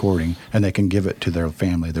custom recording, and they can give it to their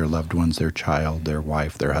family, their loved ones, their child, their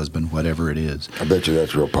wife, their husband, whatever it is. I bet you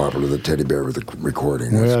that's real popular, the teddy bear with the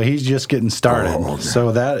recording. Well, he's just getting started. Oh, okay.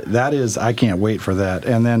 So that is, I can't wait for that.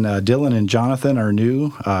 And then Dylan and Jonathan are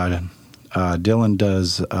new. Dylan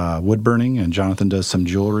does wood burning, and Jonathan does some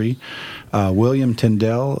jewelry. William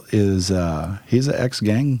Tyndall is he's an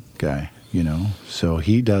ex-gang guy, so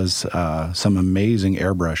he does some amazing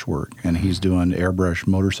airbrush work, and he's doing airbrush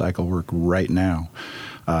motorcycle work right now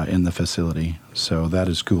in the facility. So that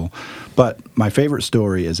is cool. But my favorite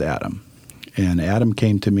story is Adam. And Adam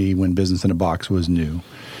came to me when Business in a Box was new.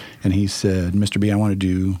 And he said, Mr. B, I want to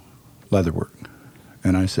do leather work.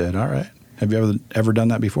 And I said, all right. Have you ever done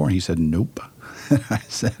that before? And he said, nope. And I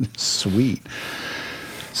said, sweet.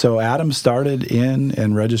 So Adam started in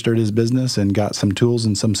and registered his business and got some tools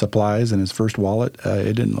and some supplies, and his first wallet,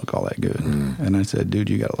 it didn't look all that good. And I said, dude,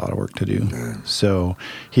 you got a lot of work to do. So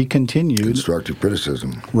he continued. Constructive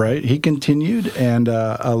criticism. Right. He continued, and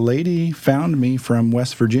a lady found me from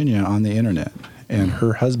West Virginia on the internet, and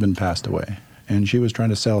her husband passed away. And she was trying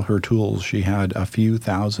to sell her tools. She had a few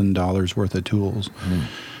 $1,000s worth of tools.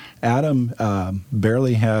 Adam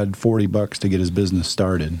barely had $40 to get his business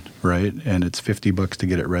started, right? And it's $50 to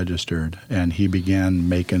get it registered. And he began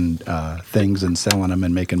making things and selling them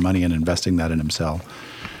and making money and investing that in himself.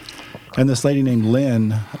 And this lady named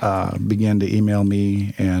Lynn began to email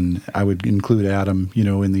me, and I would include Adam,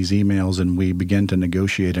 in these emails, and we began to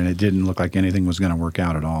negotiate, and it didn't look like anything was going to work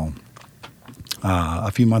out at all. A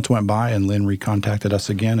few months went by, and Lynn recontacted us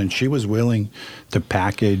again, and she was willing to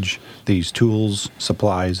package these tools,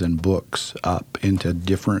 supplies, and books up into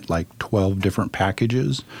 12 different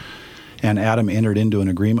packages. And Adam entered into an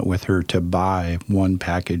agreement with her to buy one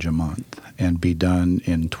package a month and be done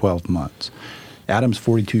in 12 months. Adam's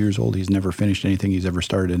 42 years old. He's never finished anything he's ever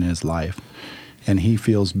started in his life. And he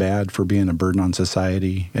feels bad for being a burden on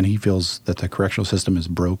society, and he feels that the correctional system is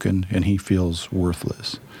broken, and he feels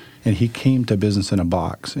worthless. And he came to Business in a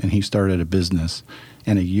Box, and he started a business.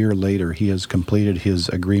 And a year later, he has completed his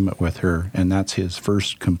agreement with her, and that's his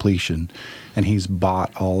first completion. And he's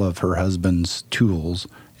bought all of her husband's tools,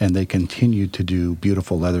 and they continue to do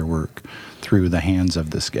beautiful leather work through the hands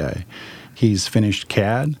of this guy. He's finished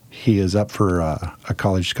CAD. He is up for a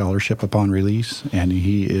college scholarship upon release, and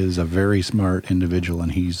he is a very smart individual,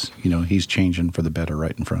 and he's changing for the better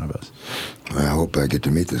right in front of us. I hope I get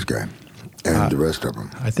to meet this guy. And the rest of them.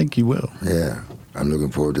 I think you will. Yeah, I'm looking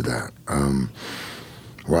forward to that.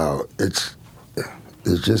 Wow, it's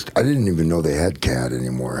just, I didn't even know they had CAD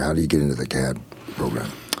anymore. How do you get into the CAD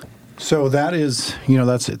program? So that is,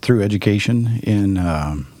 that's through education,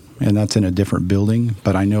 and that's in a different building.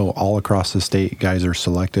 But I know all across the state, guys are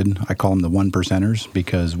selected. I call them the 1%ers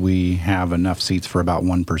because we have enough seats for about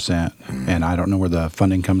 1%. And I don't know where the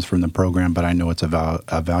funding comes from the program, but I know it's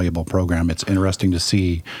a valuable program. It's interesting to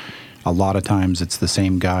see. A lot of times it's the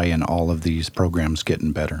same guy in all of these programs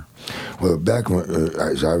getting better. Well, back when,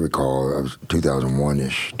 as I recall, I was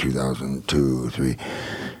 2001-ish, 2002, 3.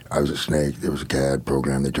 I was at Snake. There was a CAD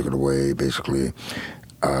program. They took it away basically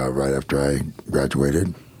right after I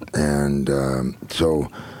graduated. And so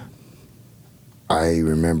I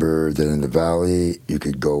remember that in the Valley, you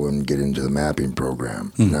could go and get into the mapping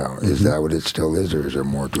program. Now, is that what it still is, or is there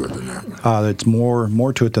more to it than that? It's more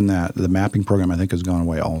to it than that. The mapping program, I think, has gone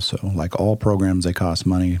away also. Like all programs, they cost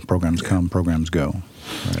money. Programs come, programs go.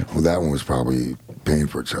 Right? Well, that one was probably paying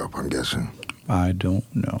for itself, I'm guessing. I don't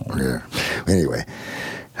know. Yeah. Anyway,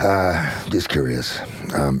 just curious.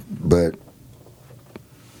 But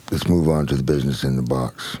let's move on to the Business in the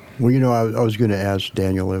Box. Well, I was going to ask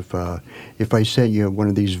Daniel if I sent you one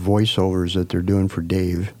of these voiceovers that they're doing for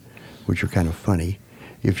Dave, which are kind of funny,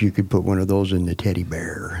 if you could put one of those in the teddy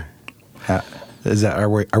bear. Are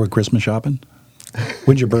we Christmas shopping?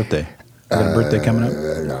 When's your birthday? You got a birthday coming up?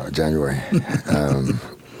 No, January.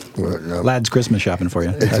 Well, no. Lad's Christmas shopping for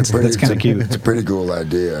you. That's kind of cute. It's a pretty cool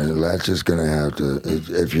idea, and Lad's just going to have to.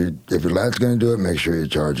 If your Lad's going to do it, make sure you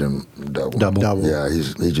charge him double. Double. Yeah,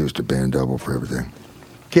 he's used to paying double for everything.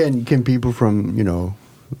 Can people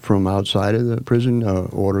from outside of the prison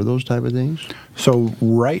order those type of things? So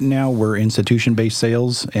right now we're institution-based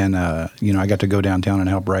sales, and I got to go downtown and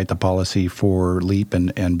help write the policy for LEAP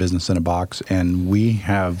and Business in a Box, and we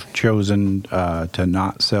have chosen to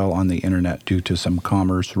not sell on the internet due to some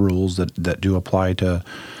commerce rules that do apply to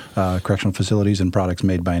correctional facilities and products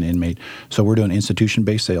made by an inmate. So we're doing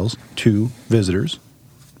institution-based sales to visitors,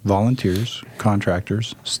 volunteers,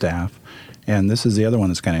 contractors, staff. And this is the other one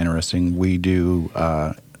that's kind of interesting. We do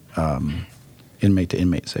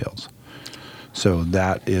inmate-to-inmate sales. So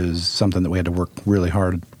that is something that we had to work really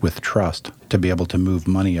hard with trust to be able to move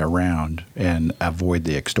money around and avoid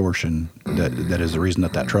the extortion that is the reason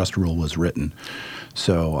that trust rule was written.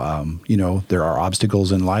 So, there are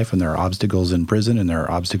obstacles in life, and there are obstacles in prison, and there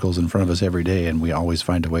are obstacles in front of us every day, and we always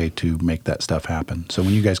find a way to make that stuff happen. So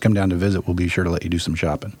when you guys come down to visit, we'll be sure to let you do some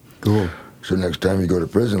shopping. Cool. So next time you go to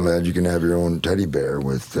prison, Lad, you can have your own teddy bear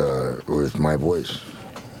with my voice.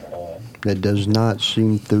 That does not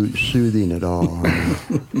seem soothing at all.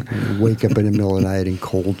 Wake up in the middle of the night in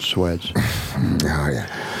cold sweats. Oh, yeah.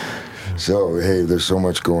 So, hey, there's so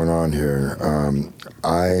much going on here.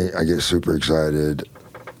 I get super excited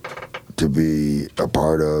to be a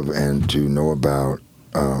part of and to know about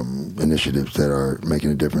initiatives that are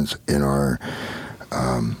making a difference in our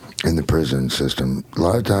in the prison system. A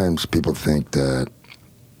lot of times people think that,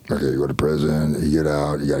 okay, you go to prison, you get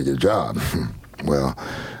out, you got to get a job. Well,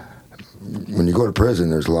 when you go to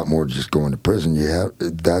prison, there's a lot more to just going to prison.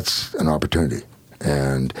 That's an opportunity,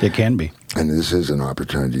 and It can be. and this is an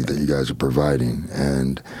opportunity that you guys are providing,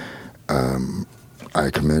 and I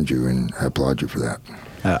commend you and I applaud you for that.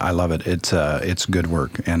 I love it. It's good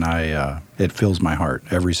work, and it fills my heart.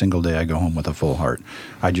 Every single day I go home with a full heart.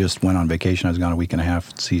 I just went on vacation. I was gone a week and a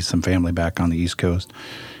half to see some family back on the East Coast,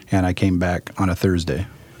 and I came back on a Thursday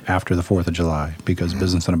after the 4th of July because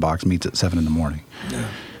Business in a Box meets at 7 in the morning. Yeah.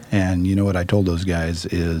 And you know what I told those guys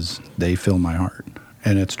is they fill my heart.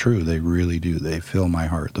 And it's true. They really do. They fill my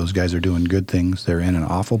heart. Those guys are doing good things. They're in an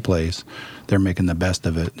awful place. They're making the best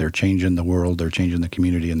of it. They're changing the world. They're changing the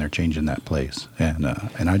community, and they're changing that place. And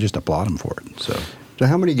I just applaud them for it. So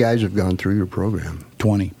how many guys have gone through your program?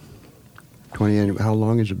 20. 20. And how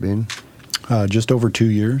long has it been? Just over 2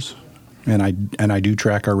 years. And I do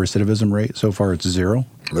track our recidivism rate. So far, it's 0.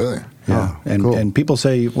 Really? Yeah, Oh, cool. and people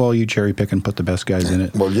say, well, you cherry pick and put the best guys in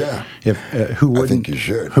it. Well, yeah. If who wouldn't? I think you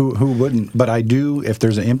should. Who wouldn't? But I do. If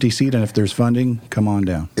there's an empty seat and if there's funding, come on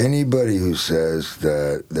down. Anybody who says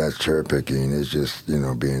that that's cherry picking is just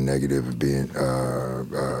being negative and being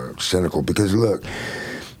cynical. Because look,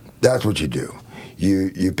 that's what you do.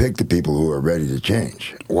 You pick the people who are ready to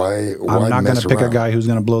change. Why I'm not going mess to pick around? a guy who's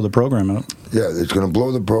going to blow the program up. Yeah, it's going to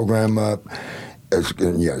blow the program up. It's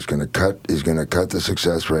going to cut. He's going to cut the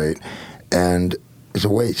success rate, and it's a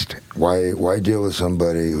waste. Why deal with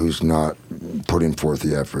somebody who's not putting forth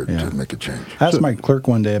the effort Yeah. to make a change? I asked my clerk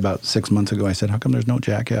one day about 6 months ago. I said, "How come there's no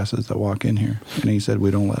jackasses that walk in here?" And he said,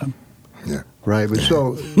 "We don't let them." Yeah. Right. But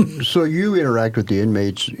so you interact with the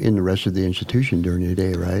inmates in the rest of the institution during the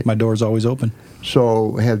day, right? My door's always open.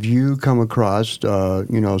 So have you come across,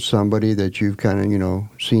 somebody that you've kind of,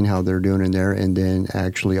 seen how they're doing in there and then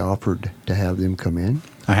actually offered to have them come in?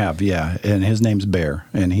 I have, yeah. And his name's Bear,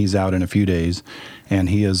 and he's out in a few days, and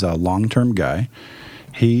he is a long-term guy.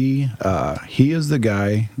 He is the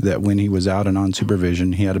guy that when he was out and on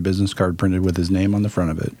supervision, he had a business card printed with his name on the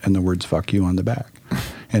front of it and the words "fuck you" on the back.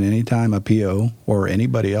 And anytime a PO or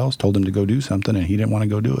anybody else told him to go do something and he didn't want to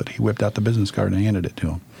go do it, he whipped out the business card and handed it to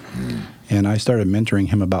him. And I started mentoring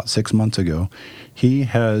him about 6 months ago. He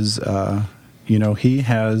has, he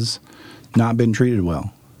has not been treated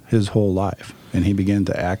well his whole life. And he began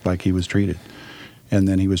to act like he was treated. And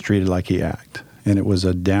then he was treated like he acted. And it was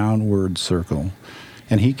a downward circle.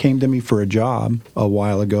 And he came to me for a job a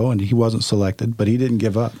while ago, and he wasn't selected, but he didn't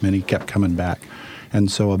give up, and he kept coming back. And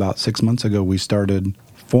so about 6 months ago, we started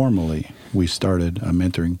a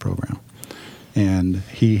mentoring program. And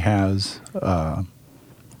he has,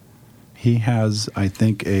 I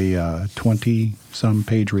think, a 20-some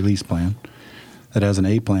page release plan that has an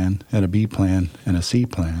A plan and a B plan and a C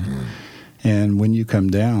plan. And when you come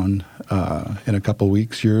down in a couple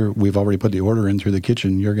weeks, we've already put the order in through the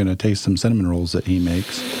kitchen. You're going to taste some cinnamon rolls that he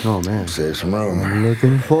makes. Oh, man. Save some room. I'm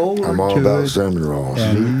looking forward I'm all to about it. cinnamon rolls.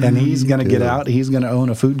 And he's going to get out. He's going to own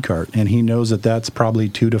a food cart. And he knows that that's probably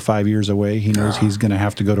 2 to 5 years away. He knows he's going to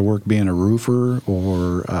have to go to work being a roofer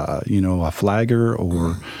or, a flagger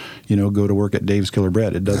or, go to work at Dave's Killer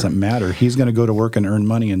Bread. It doesn't matter. He's going to go to work and earn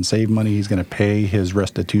money and save money. He's going to pay his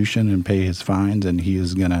restitution and pay his fines, and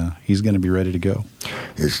he's going to be ready to go.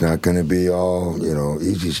 It's not going to be all,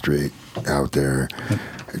 easy street out there,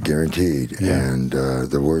 guaranteed. Yeah. And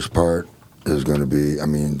the worst part is going to be,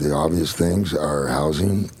 the obvious things are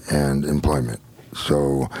housing and employment.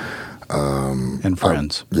 So... and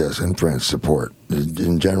friends. Yes, and friends, support.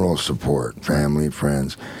 In general, support. Family,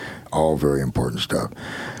 friends, all very important stuff.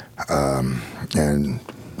 And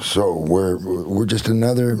so we're just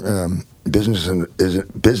another business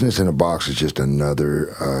in a box is just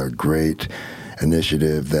another great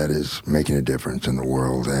initiative that is making a difference in the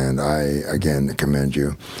world. And I again commend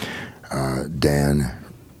you, Dan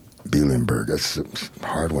Bielenberg. That's a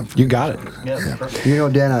hard one for me. You got it. Yeah.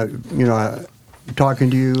 Dan,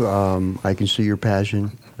 talking to you, I can see your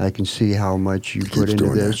passion. I can see how much you put into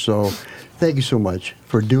doing this. that. So thank you so much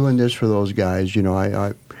for doing this for those guys.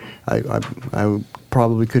 I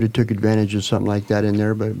probably could have took advantage of something like that in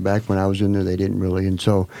there, but back when I was in there, they didn't really. And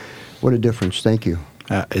so what a difference. Thank you.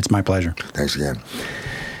 It's my pleasure. Thanks again.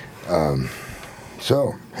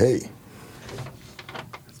 So, hey,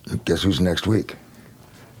 guess who's next week?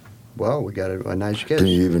 Well, we got a nice guest. Can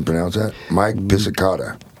you even pronounce that? Mike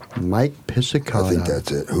Piscicata. Mike Piscicata. I think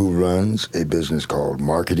that's it. Who runs a business called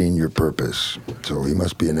Marketing Your Purpose. So he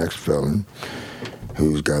must be an ex-felon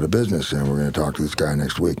who's got a business, and we're going to talk to this guy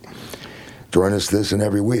next week. Join us this and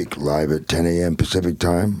every week, live at 10 a.m. Pacific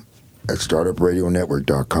Time at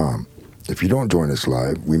startupradionetwork.com. If you don't join us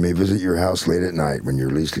live, we may visit your house late at night when you're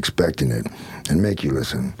least expecting it and make you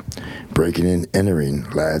listen. Breaking and entering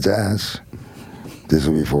lad's ass. This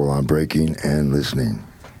will be full-on breaking and listening.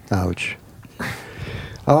 Ouch.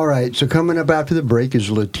 All right, so coming up after the break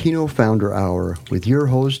is Latino Founder Hour with your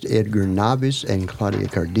host, Edgar Navis and Claudia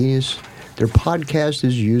Cardenas. Their podcast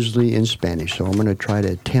is usually in Spanish, so I'm going to try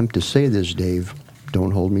to attempt to say this, Dave.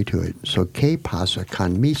 Don't hold me to it. So, ¿qué pasa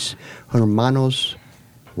con mis hermanos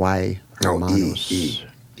y hermanos?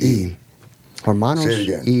 E. Hermanos Say it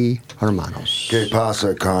again. y hermanos. ¿Qué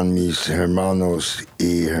pasa con mis hermanos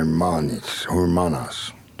y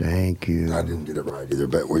hermanas? Thank you. I didn't get it right either,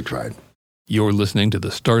 but we tried. You're listening to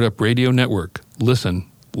the Startup Radio Network. Listen,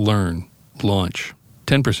 learn, launch.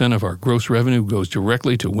 10% of our gross revenue goes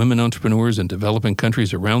directly to women entrepreneurs in developing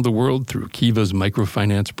countries around the world through Kiva's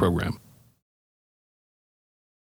microfinance program.